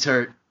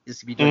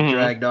 He's gonna be like,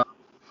 dragged off.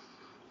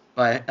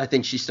 But I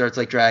think she starts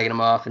like dragging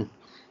him off, and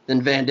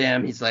then Van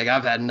Damme, he's like,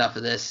 I've had enough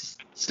of this.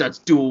 He starts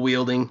dual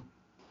wielding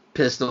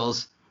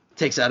pistols,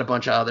 takes out a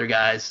bunch of other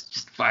guys,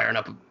 just firing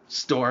up a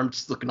storm,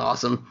 just looking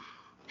awesome,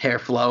 hair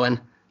flowing,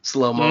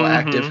 slow mo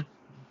active.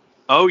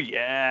 Oh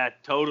yeah,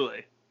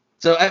 totally.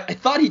 So I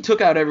thought he took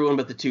out everyone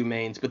but the two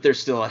mains, but there's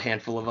still a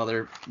handful of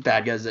other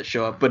bad guys that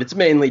show up. But it's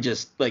mainly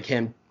just like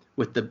him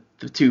with the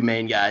two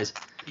main guys.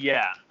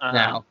 Yeah.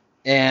 Now.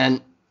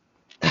 And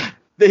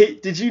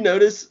did you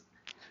notice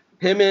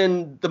him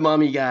and the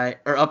mummy guy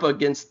are up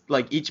against,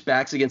 like, each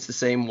back's against the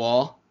same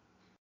wall?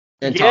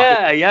 And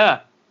talking?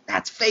 Yeah.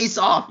 That's Face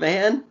Off,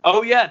 man.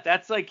 Oh yeah,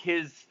 that's like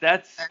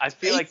I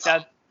feel like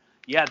that.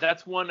 Yeah,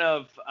 that's one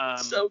of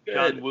So good.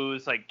 John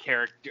Woo's like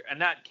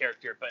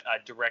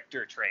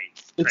director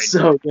traits. It's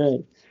so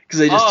good because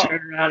they just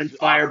turn around and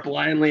fire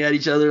blindly at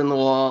each other in the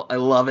wall. I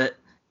love it.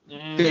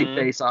 Big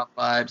Face Off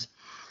vibes.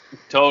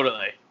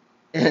 Totally.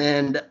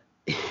 And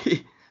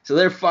so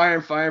they're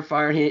firing.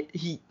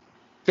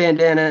 Van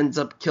Damme ends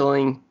up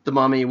killing the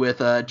mummy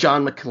with a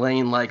John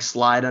McClane like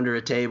slide under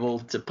a table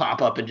to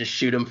pop up and just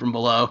shoot him from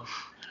below.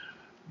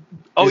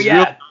 Oh, There's yeah.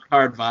 real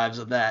hard vibes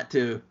of that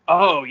too.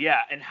 Oh yeah,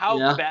 and how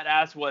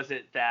badass was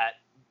it that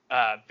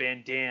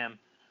Van Damme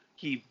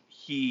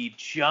he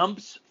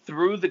jumps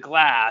through the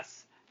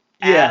glass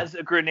as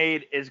a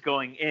grenade is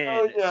going in.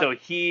 Oh, yeah. So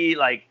he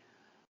like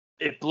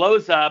it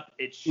blows up,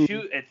 it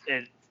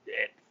it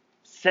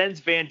sends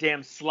Van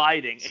Damme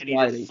sliding and he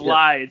just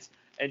slides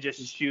and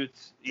just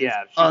shoots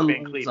Van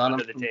Cleef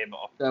under the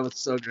table. That was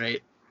so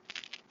great.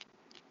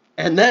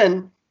 And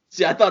then,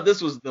 see, I thought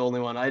this was the only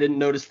one. I didn't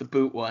notice the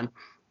boot one.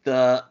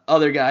 The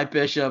other guy,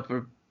 Bishop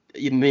or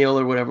Emil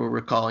or whatever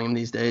we're calling him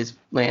these days,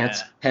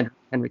 Lance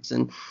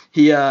Henriksen,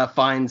 he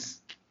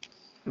finds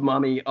the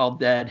mummy all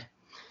dead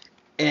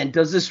and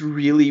does this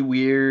really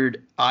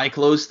weird eye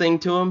close thing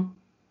to him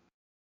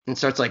and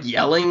starts like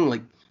yelling.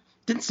 Like,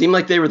 didn't seem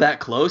like they were that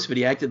close, but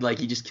he acted like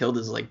he just killed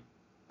his like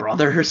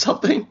brother or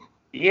something.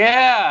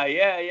 Yeah.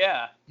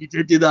 He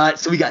did do that.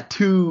 So we got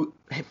 2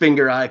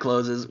 finger eye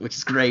closes, which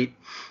is great.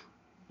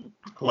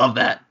 Love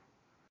that.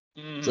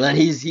 So then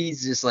he's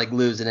just like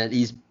losing it.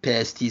 He's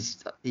pissed.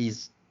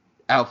 He's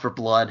out for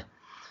blood.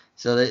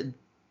 So that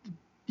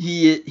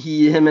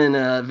him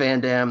and Van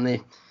Damme,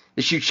 they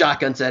shoot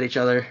shotguns at each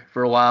other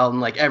for a while,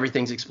 and like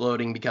everything's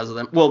exploding because of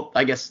them. Well,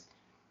 I guess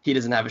he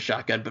doesn't have a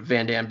shotgun, but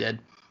Van Damme did.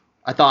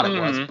 I thought it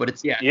was, but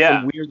it's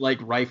some weird like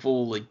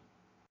rifle like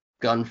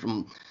gun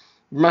from,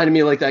 reminded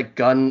me of like that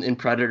gun in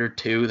Predator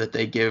 2 that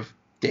they give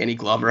Danny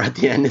Glover at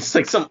the end. It's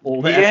like some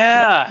old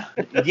ass.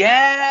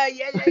 Yeah.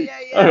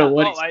 I don't know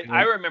what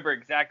I remember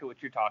exactly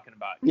what you're talking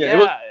about. Yeah, it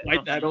wasn't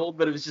quite that old,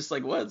 but it was just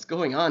like, what's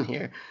going on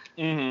here?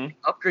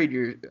 Upgrade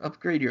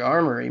your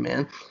armory,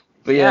 man.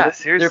 But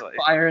seriously,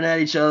 they're firing at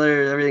each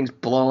other. Everything's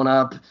blowing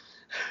up.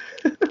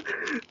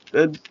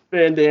 Then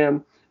Van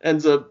Damme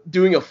ends up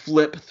doing a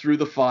flip through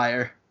the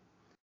fire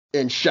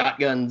and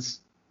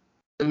shotguns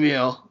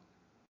Emil,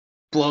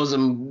 blows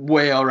him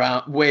way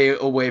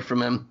away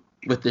from him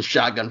with this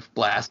shotgun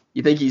blast.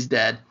 You think he's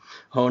dead?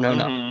 Oh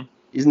no,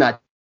 he's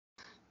not.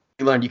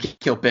 He learned you can't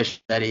kill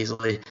Bishop that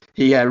easily.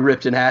 He got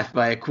ripped in half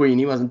by a queen.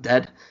 He wasn't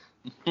dead.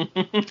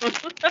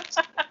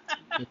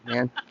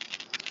 Man.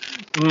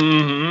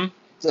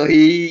 So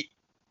he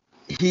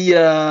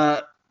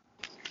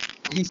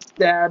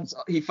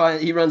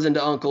runs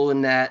into Uncle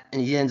and Nat,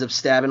 and he ends up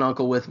stabbing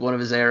Uncle with one of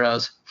his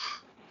arrows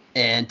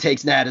and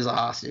takes Nat as a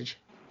hostage.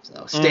 So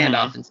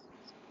standoff. And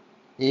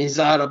he's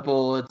out of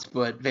bullets,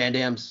 but Van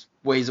Damme's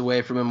ways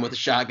away from him with a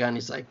shotgun.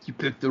 He's like, you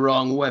picked the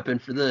wrong weapon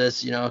for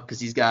this, because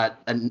he's got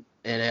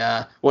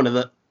one of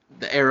the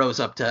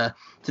arrows up to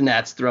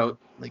Nat's throat,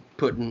 like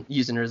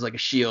using her as like a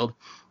shield.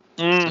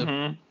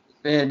 So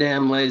Van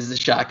Damme lays the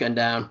shotgun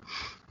down,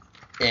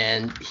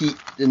 and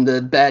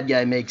the bad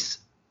guy makes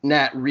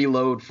Nat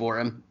reload for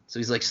him. So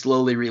he's like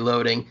slowly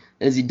reloading.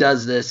 And as he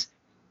does this,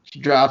 she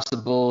drops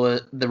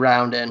the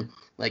round in,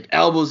 like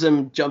elbows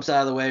him, jumps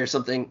out of the way or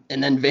something,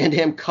 and then Van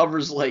Damme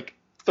covers like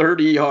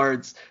 30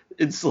 yards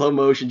in slow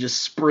motion,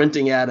 just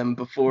sprinting at him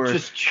before.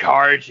 Just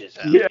charges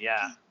him.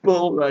 Yeah.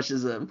 Bull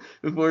rushes him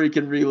before he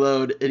can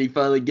reload, and he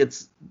finally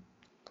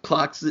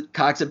cocks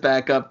it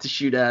back up to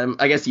shoot at him.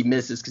 I guess he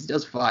misses because he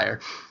does fire.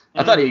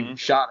 I thought he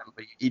shot him,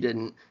 but he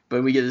didn't.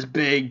 But we get this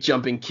big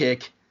jumping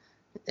kick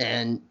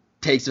and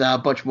takes out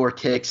a bunch more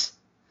kicks.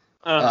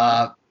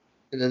 The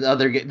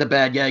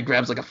bad guy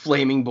grabs like a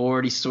flaming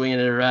board. He's swinging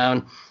it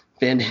around.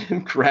 Van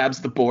Damme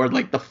grabs the board,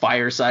 like the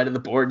fire side of the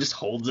board, just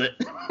holds it.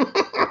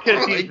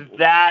 Because he's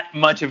that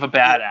much of a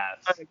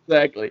badass.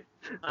 Exactly.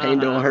 Pain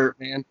don't hurt,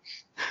 man.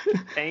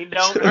 Pain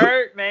don't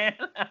hurt, man.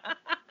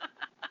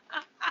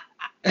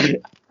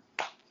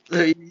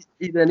 So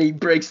he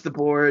breaks the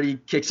board. He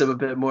kicks him a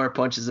bit more,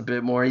 punches a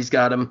bit more. He's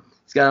got him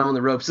on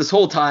the ropes. This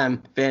whole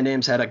time, Van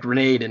Damme's had a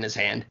grenade in his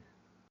hand,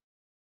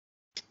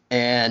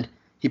 and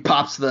he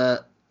pops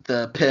the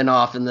pin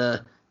off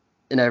and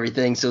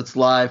everything, so it's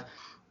live.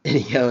 And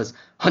he goes,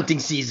 "Hunting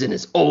season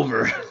is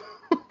over."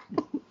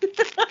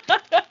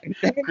 And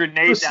then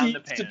Grenade down the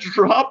proceeds to pants.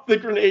 drop the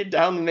grenade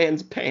down the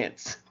man's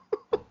pants.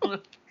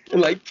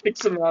 And like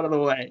kicks him out of the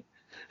way.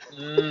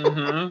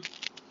 Mm-hmm.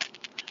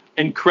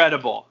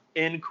 Incredible.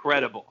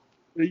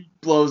 He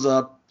blows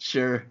up.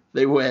 Sure,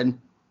 they win.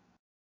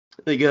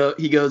 He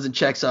goes and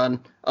checks on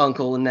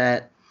Uncle and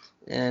Nat,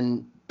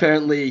 and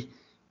apparently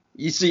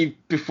you see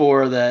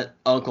before that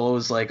Uncle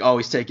was like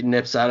always taking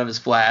nips out of his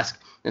flask,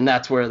 and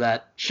that's where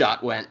that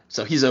shot went.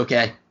 So he's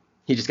okay.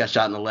 He just got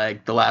shot in the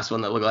leg. The last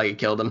one that looked like it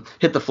killed him.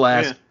 Hit the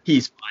flask. Yeah.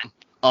 He's fine.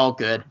 All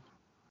good.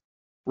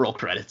 Roll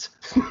credits.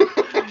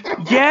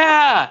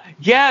 Yeah,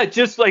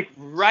 just like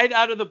right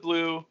out of the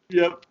blue.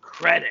 Yep.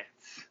 Credits.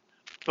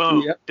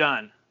 Boom. Yep.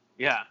 Done.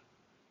 Yeah.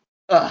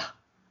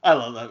 I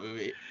love that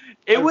movie.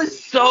 It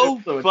was so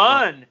It's so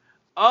fun.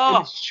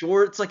 Oh, It's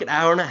short. It's like an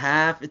hour and a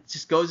half. It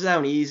just goes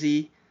down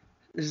easy.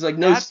 There's like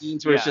no That's-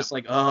 scenes where it's yeah. just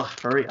like, oh,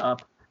 hurry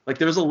up. Like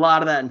there was a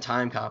lot of that in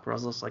Time Cop where I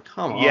was just like,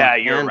 come on. yeah,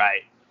 you're man.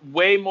 right.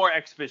 Way more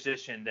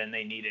exposition than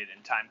they needed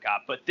in Time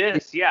Cop. But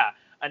this, yeah,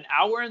 an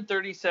hour and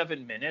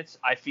 37 minutes,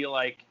 I feel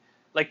like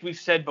we've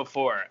said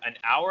before, an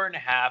hour and a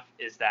half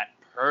is that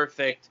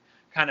perfect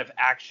kind of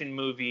action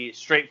movie,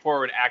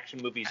 straightforward action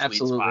movie sweet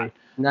Absolutely. spot.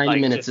 90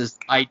 Like, minutes just- is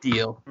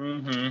ideal.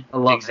 Mm-hmm. I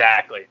love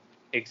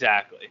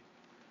Exactly.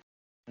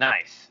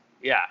 Nice.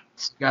 Yeah.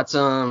 Got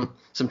some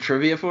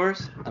trivia for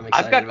us? I'm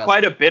excited I've got about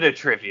quite a bit of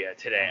trivia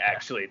today, Okay.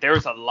 actually. There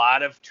was a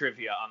lot of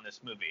trivia on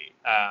this movie.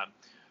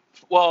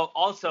 Well,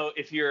 also,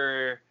 if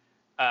you're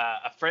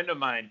a friend of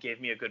mine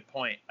gave me a good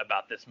point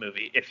about this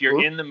movie. If you're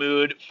Mhm. in the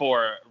mood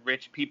for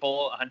rich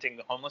people hunting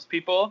the homeless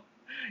people,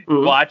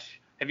 Mhm. watch.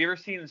 Have you ever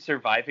seen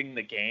Surviving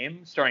the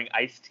Game, starring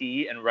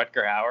Ice-T and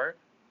Rutger Hauer?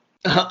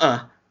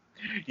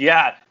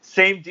 Yeah,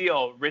 same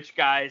deal. Rich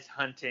guys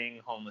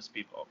hunting homeless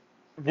people.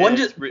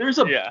 There's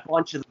a yeah.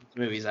 bunch of those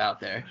movies out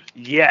there.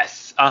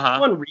 Yes. Uh-huh.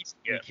 One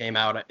recently Yeah. came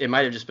out. It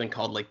might have just been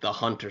called like The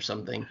Hunt or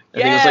something. I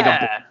think it was like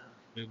a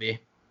movie.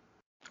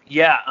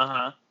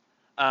 Yeah,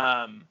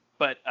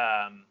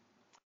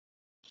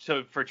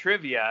 so for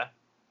trivia,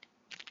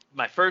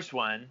 my first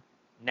one,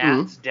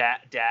 Nat's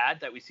dad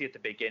that we see at the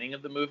beginning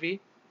of the movie,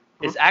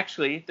 is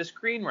actually the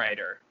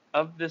screenwriter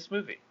of this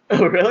movie.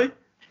 Oh, really?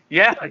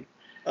 Yeah,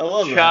 I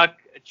love that.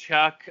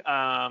 Chuck.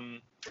 I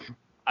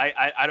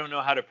don't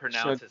know how to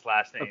pronounce Chuck his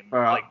last name.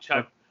 Farrar. Like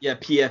Chuck. Yeah,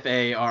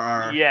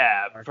 Pfarr.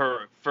 Yeah,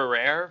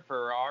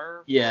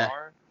 Ferrar. Yeah.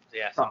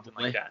 Yeah, something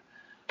like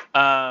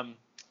that.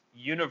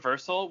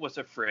 Universal was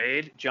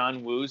afraid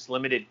John Woo's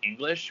limited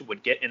English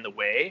would get in the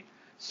way,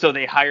 so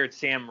they hired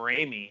Sam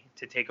Raimi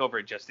to take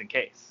over just in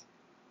case.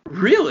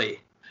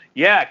 Really?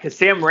 Yeah, because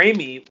Sam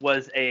Raimi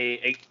was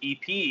a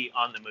EP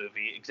on the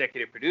movie,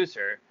 executive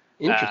producer.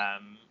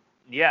 Interesting.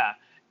 Yeah,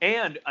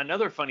 and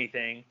another funny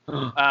thing,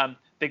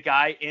 the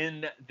guy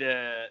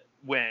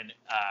when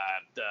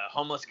the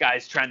homeless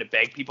guy's trying to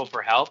beg people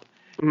for help,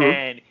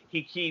 and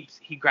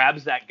he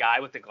grabs that guy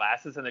with the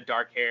glasses and the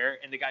dark hair,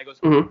 and the guy goes,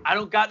 "I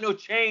don't got no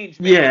change,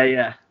 man."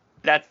 Yeah.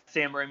 That's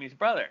Sam Raimi's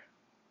brother.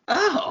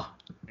 Oh.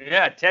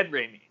 Yeah, Ted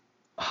Raimi.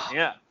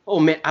 Yeah. Oh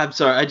man, I'm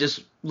sorry. I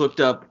just looked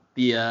up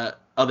the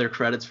other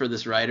credits for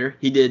this writer.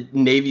 He did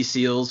Navy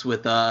SEALs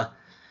with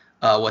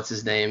what's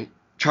his name?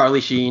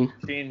 Charlie Sheen.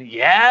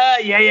 Yeah.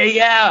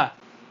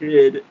 He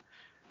did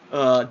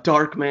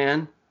Dark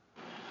Man.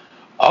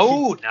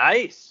 Oh,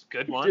 nice.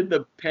 Good He one. did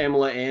the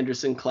Pamela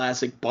Anderson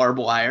classic Barbed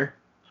Wire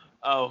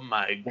Oh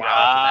my Wow,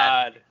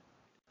 God.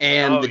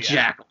 and Oh, The yeah.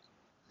 Jackal.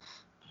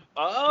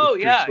 Oh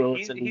With yeah, Bruce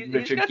Willis and he's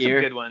Richard got Gere.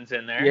 some good ones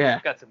in there. Yeah.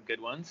 He's got some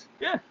good ones.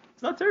 Yeah,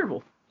 it's not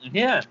terrible.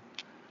 Yeah.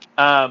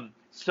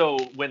 So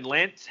when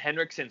Lance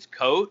Henriksen's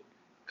coat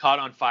caught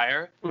on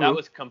fire, that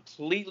was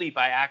completely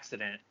by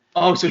accident.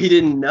 Oh, so he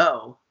didn't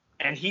know.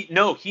 And he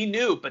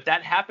knew, but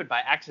that happened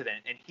by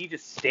accident, and he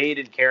just stayed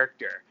in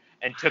character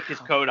and took his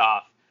coat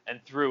off and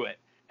threw it.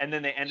 And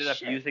then they ended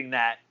up using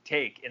that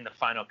take in the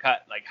final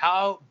cut. Like,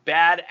 how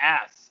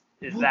badass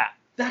is that?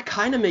 That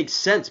kind of makes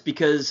sense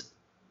because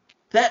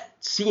that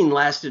scene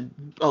lasted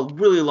a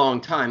really long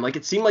time. Like,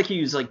 it seemed like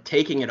he was, like,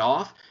 taking it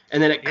off,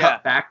 and then it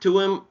cut back to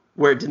him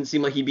where it didn't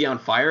seem like he'd be on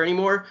fire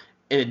anymore,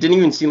 and it didn't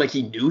even seem like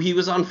he knew he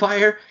was on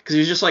fire because he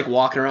was just, like,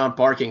 walking around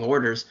barking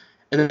orders,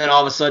 and then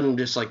all of a sudden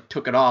just, like,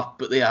 took it off.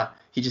 But, yeah,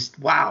 he just,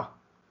 wow.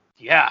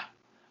 Yeah.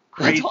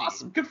 Crazy. That's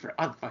awesome. Good for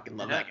I fucking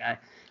love that guy.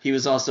 He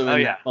was also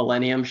in the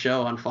Millennium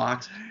show on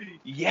Fox.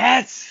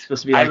 Yes.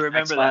 Supposed to be like I remember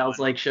X-Files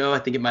that one. like show. I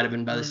think it might have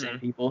been by the same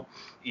people.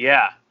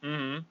 Yeah.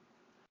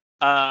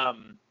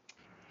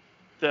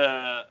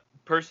 The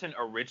person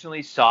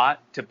originally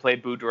sought to play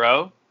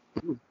Boudreaux,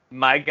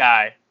 my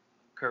guy,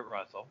 Kurt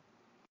Russell.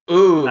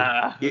 Ooh.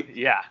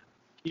 Yeah.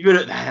 You would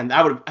have, man,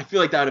 I feel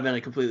like that would have been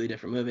a completely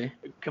different movie.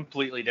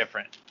 Completely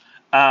different.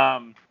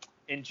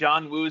 In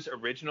John Woo's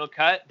original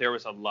cut, there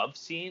was a love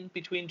scene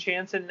between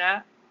Chance and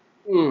Nat.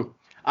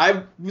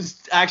 I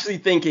was actually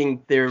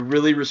thinking they're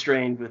really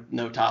restrained with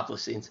no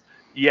topless scenes.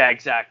 Yeah,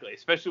 exactly.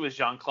 Especially with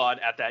Jean-Claude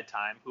at that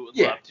time, who would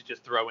love to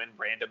just throw in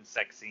random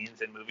sex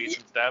scenes in movies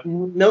and stuff.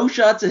 No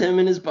shots of him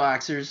in his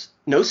boxers.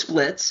 No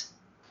splits.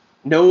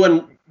 No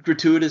one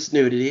gratuitous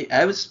nudity.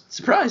 I was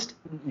surprised.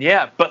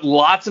 Yeah, but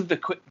lots of the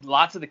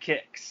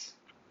kicks.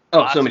 Oh,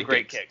 Lots so many of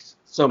great kicks. kicks.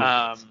 So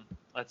many.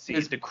 Let's see.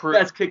 It's The Crew.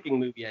 best kicking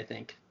movie, I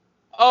think.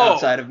 Oh,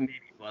 Outside of maybe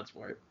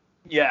Bloodsport.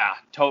 yeah,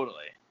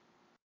 totally.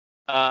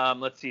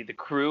 Let's see. The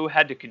Crew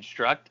had to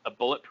construct a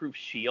bulletproof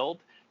shield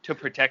to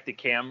protect the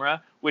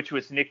camera, which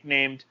was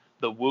nicknamed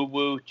the Woo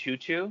Woo Choo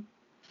Choo.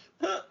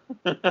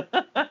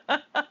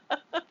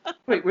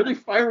 Wait, were they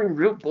firing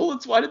real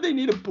bullets? Why did they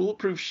need a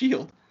bulletproof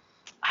shield?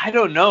 I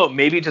don't know.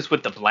 Maybe just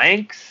with the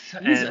blanks.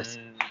 Jesus.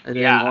 And I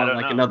didn't yeah, I want don't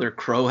like know. another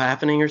Crow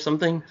happening or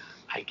something.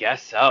 I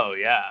guess so.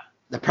 Yeah.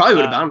 That probably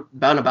would have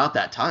been about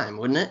that time,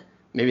 wouldn't it?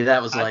 Maybe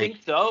that was I like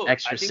think so.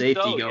 extra I think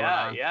safety so. going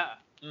yeah,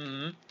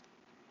 on.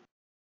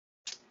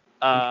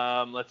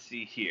 Yeah. Let's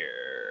see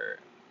here.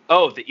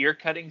 Oh, the ear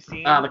cutting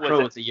scene. The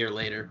Crow was a year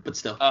later, but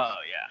still. Oh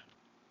yeah.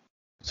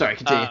 Sorry,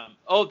 continue.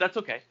 Oh, that's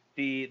okay.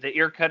 The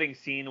ear cutting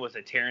scene was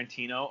a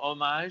Tarantino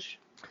homage.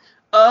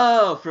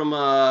 Oh, from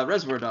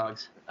Reservoir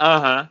Dogs.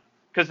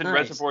 Because in Nice.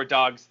 Reservoir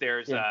Dogs,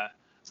 there's Yeah. a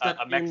Stuck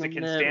in the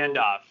Mexican middle.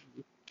 standoff,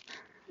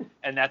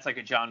 and that's like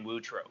a John Woo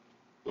trope.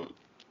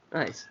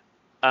 Nice.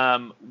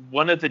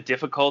 One of the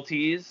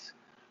difficulties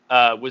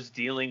was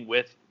dealing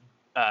with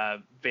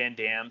Van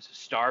Damme's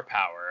star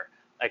power.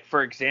 Like,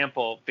 for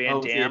example, Van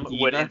was he a Damme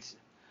would... diva?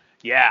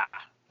 Yeah.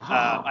 Oh.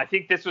 I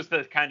think this was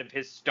the kind of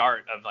his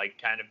start of, like,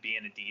 kind of being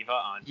a diva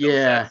on film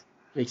Yeah, sets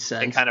makes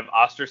sense. and kind of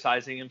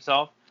ostracizing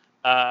himself.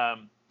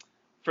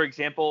 For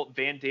example,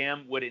 Van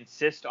Damme would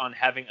insist on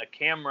having a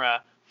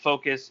camera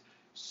focus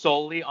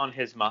solely on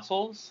his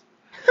muscles.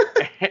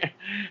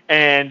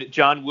 And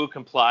John Woo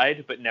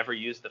complied, but never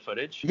used the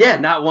footage. Yeah,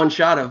 not one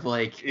shot of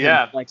like him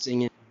Yeah.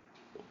 flexing in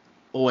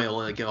oil,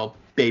 like all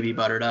baby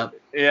buttered up.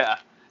 Yeah.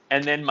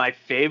 And then my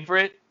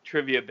favorite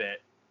trivia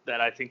bit that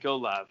I think you'll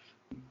love.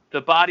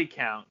 The body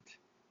count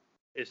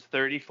is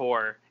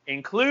 34,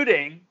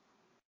 including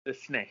the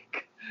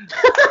snake.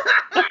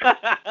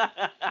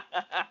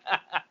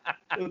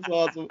 That's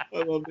awesome.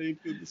 I love the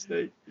include the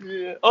snake.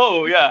 Yeah.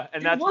 Oh, yeah.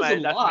 And It that's was my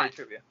a my lot.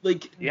 trivia.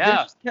 Like, Yeah. there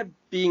just kept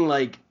being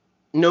like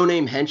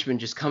no-name henchmen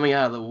just coming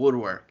out of the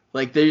woodwork.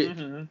 Like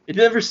Mhm. it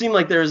never seemed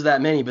like there was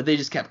that many, but they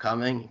just kept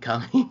coming.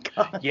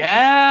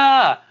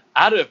 Yeah.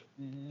 Out of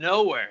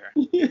nowhere.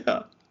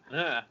 Yeah.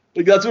 Yeah.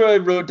 Like that's what I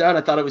wrote down.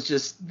 I thought it was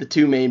just the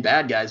two main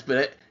bad guys,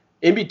 but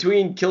in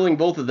between killing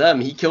both of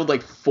them, he killed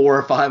like 4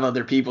 or 5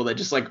 other people that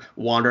just like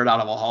wandered out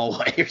of a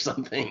hallway or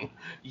something.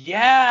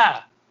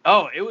 Yeah.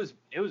 Oh, it was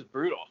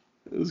brutal.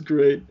 It was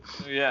great.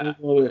 Yeah. I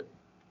love it.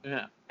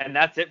 Yeah. And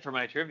that's it for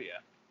my trivia.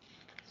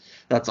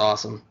 That's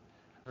awesome.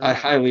 I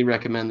highly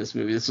recommend this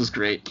movie. This was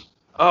great.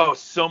 Oh,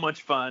 so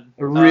much fun.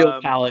 A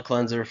real palate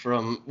cleanser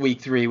from week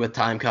 3 with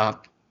Time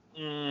Cop.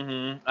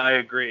 I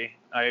agree.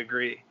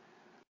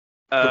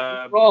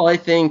 Overall, I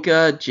think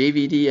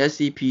JVD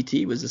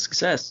SEPT was a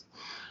success.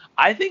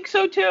 I think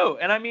so too.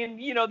 And I mean,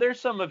 you know, there's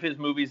some of his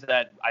movies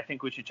that I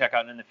think we should check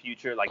out in the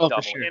future, like Oh, for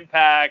Double sure.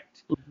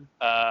 Impact.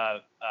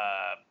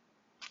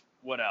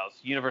 What else?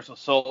 Universal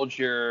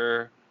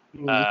Soldier.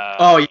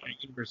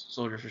 Universal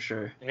Soldier for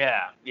sure.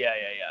 Yeah.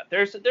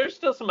 There's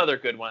still some other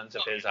good ones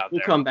of his out We'll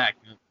there. come back.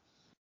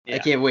 Yeah. I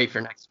can't wait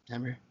for next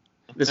September.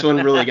 This one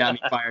really got me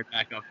fired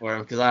back up for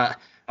him because I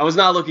was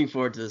not looking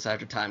forward to this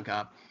after Time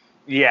Cop.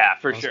 Yeah,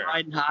 for I was sure.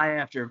 riding high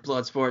after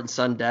Bloodsport and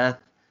Sudden Death,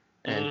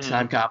 and Mhm.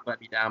 Time Cop let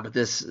me down. But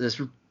this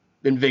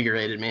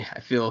invigorated me. I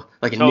feel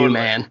like a Totally. new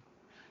man.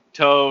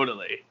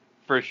 Totally,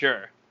 for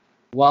sure.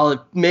 While it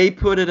may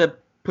put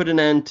an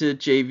end to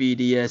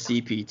JVDS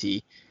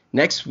EPT,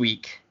 next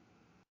week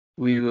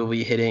we will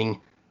be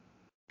hitting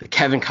the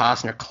Kevin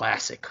Costner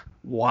classic,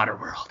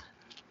 Waterworld.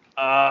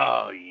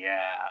 Oh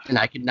yeah. And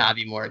I could not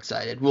be more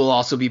excited. We'll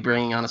also be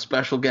bringing on a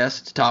special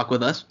guest to talk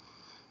with us.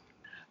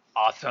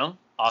 Awesome.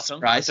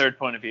 Surprise. Third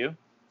point of view.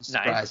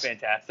 Surprise. Nice,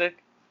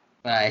 fantastic.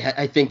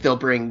 I think they'll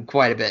bring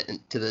quite a bit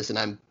to this, and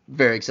I'm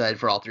very excited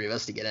for all 3 of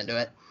us to get into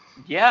it.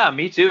 Yeah,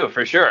 me too,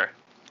 for sure.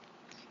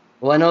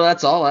 Well, I know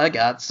that's all I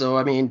got. So,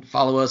 I mean,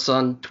 follow us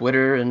on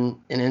Twitter and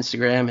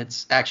Instagram.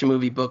 It's Action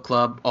Movie Book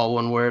Club, all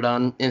one word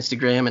on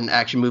Instagram, and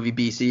Action Movie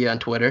BC on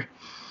Twitter.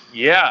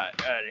 Yeah,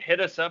 hit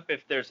us up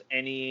if there's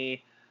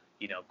any,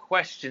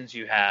 questions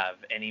you have,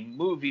 any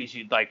movies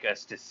you'd like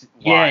us to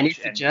watch any and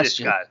suggestions.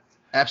 discuss.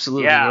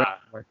 Absolutely. Yeah.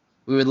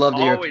 We would love to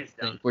hear. Always what you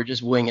think. down. We're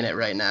just winging it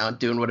right now,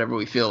 doing whatever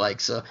we feel like.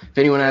 So, if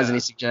anyone has any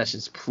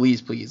suggestions,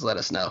 please let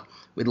us know.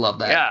 We'd love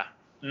that.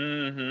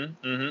 Yeah.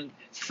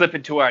 Slip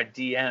into our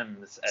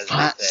DMs, as they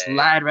say.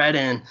 Slide right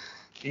in.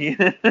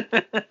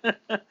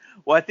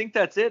 Well, I think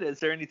that's it. Is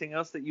there anything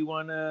else that you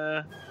want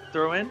to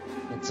throw in?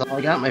 That's all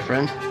I got, my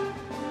friend.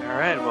 All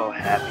right. Well,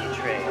 happy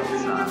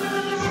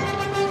trails.